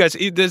 Good for you guys.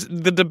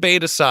 The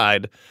debate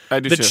aside,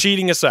 the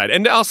cheating aside,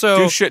 and also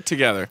do shit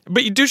together.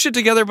 But you do shit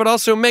together, but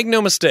also make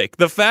no mistake.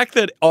 The fact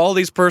that all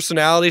these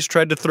personalities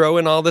tried to throw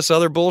in all this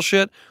other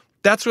bullshit,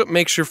 that's what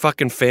makes your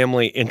fucking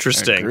family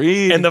interesting.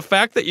 Agreed. And the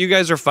fact that you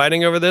guys are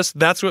fighting over this,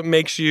 that's what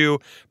makes you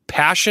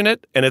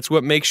passionate, and it's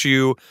what makes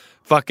you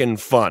fucking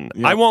fun.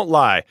 Yep. I won't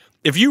lie.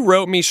 If you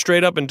wrote me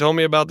straight up and told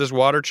me about this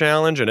water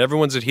challenge and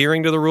everyone's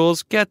adhering to the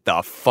rules, get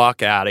the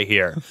fuck out of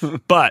here.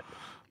 But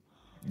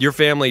your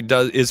family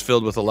is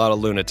filled with a lot of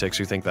lunatics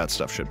who think that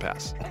stuff should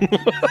pass.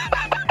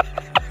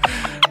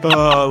 Oh,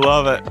 I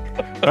love it.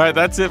 All right,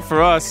 that's it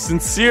for us.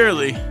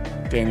 Sincerely,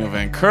 Daniel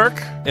Van Kirk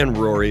and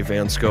Rory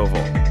Van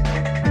Scovel.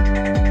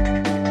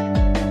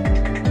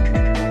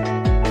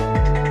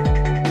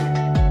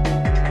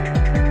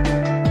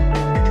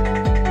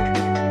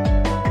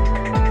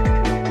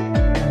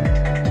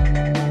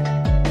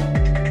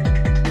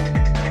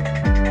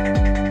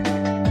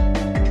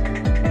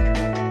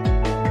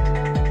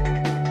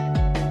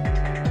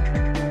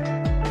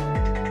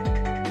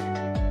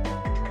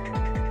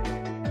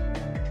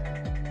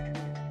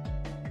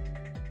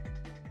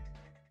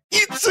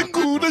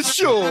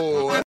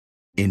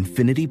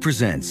 Infinity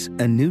presents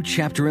a new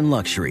chapter in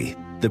luxury,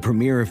 the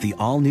premiere of the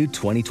all-new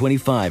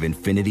 2025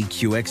 Infinity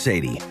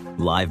QX80,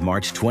 live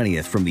March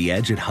 20th from the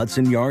Edge at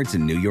Hudson Yards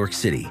in New York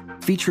City,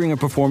 featuring a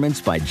performance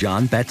by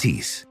John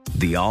Batiste.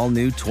 The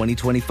all-new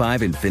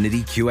 2025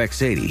 Infinity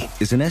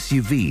QX80 is an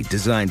SUV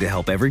designed to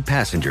help every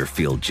passenger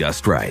feel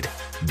just right.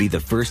 Be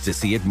the first to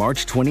see it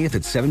March 20th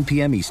at 7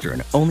 p.m.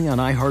 Eastern, only on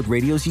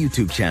iHeartRadio's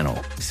YouTube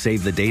channel.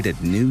 Save the date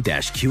at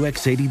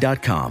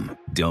new-QX80.com.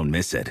 Don't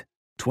miss it.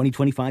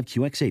 2025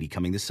 QX80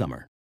 coming this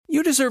summer.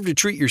 You deserve to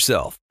treat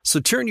yourself, so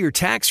turn your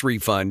tax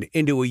refund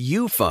into a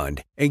U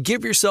fund and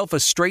give yourself a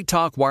Straight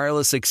Talk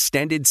Wireless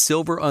Extended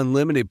Silver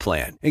Unlimited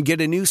plan and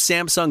get a new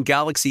Samsung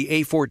Galaxy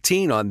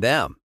A14 on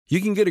them. You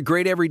can get a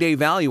great everyday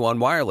value on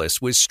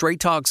wireless with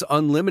Straight Talk's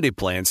Unlimited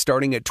plan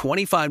starting at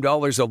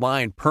 $25 a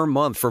line per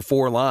month for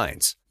 4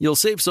 lines. You'll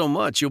save so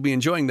much you'll be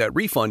enjoying that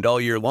refund all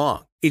year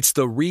long. It's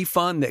the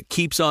refund that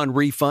keeps on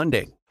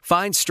refunding.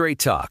 Find Straight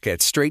Talk at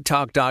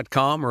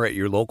straighttalk.com or at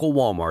your local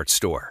Walmart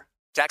store.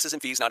 Taxes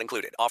and fees not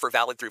included. Offer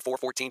valid through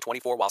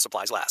 4/14/24 while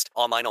supplies last.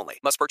 Online only.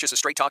 Must purchase a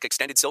Straight Talk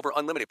Extended Silver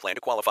Unlimited plan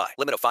to qualify.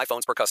 Limit of 5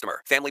 phones per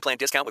customer. Family plan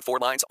discount with 4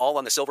 lines, all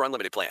on the Silver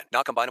Unlimited plan.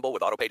 Not combinable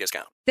with auto-pay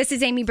discount. This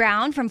is Amy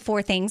Brown from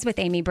 4 Things with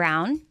Amy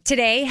Brown.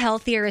 Today,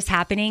 healthier is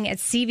happening at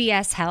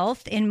CVS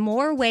Health in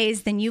more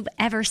ways than you've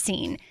ever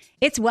seen.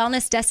 It's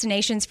wellness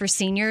destinations for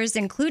seniors,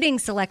 including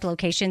select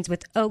locations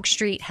with Oak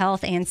Street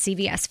Health and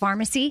CVS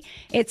Pharmacy.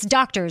 It's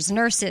doctors,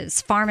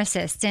 nurses,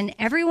 pharmacists, and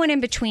everyone in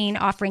between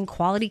offering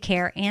quality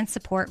care and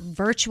support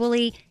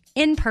virtually,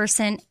 in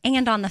person,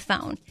 and on the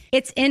phone.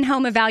 It's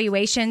in-home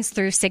evaluations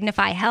through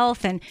Signify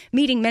Health and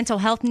meeting mental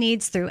health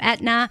needs through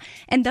Aetna.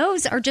 And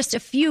those are just a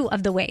few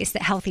of the ways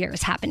that healthier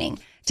is happening.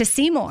 To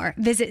see more,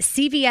 visit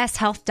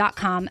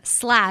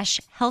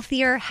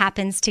cvshealth.com/healthier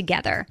happens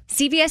together.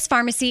 CVS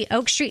Pharmacy,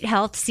 Oak Street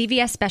Health,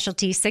 CVS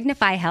Specialty,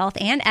 Signify Health,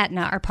 and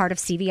Aetna are part of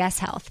CVS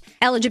Health.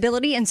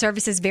 Eligibility and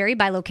services vary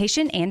by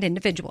location and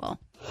individual.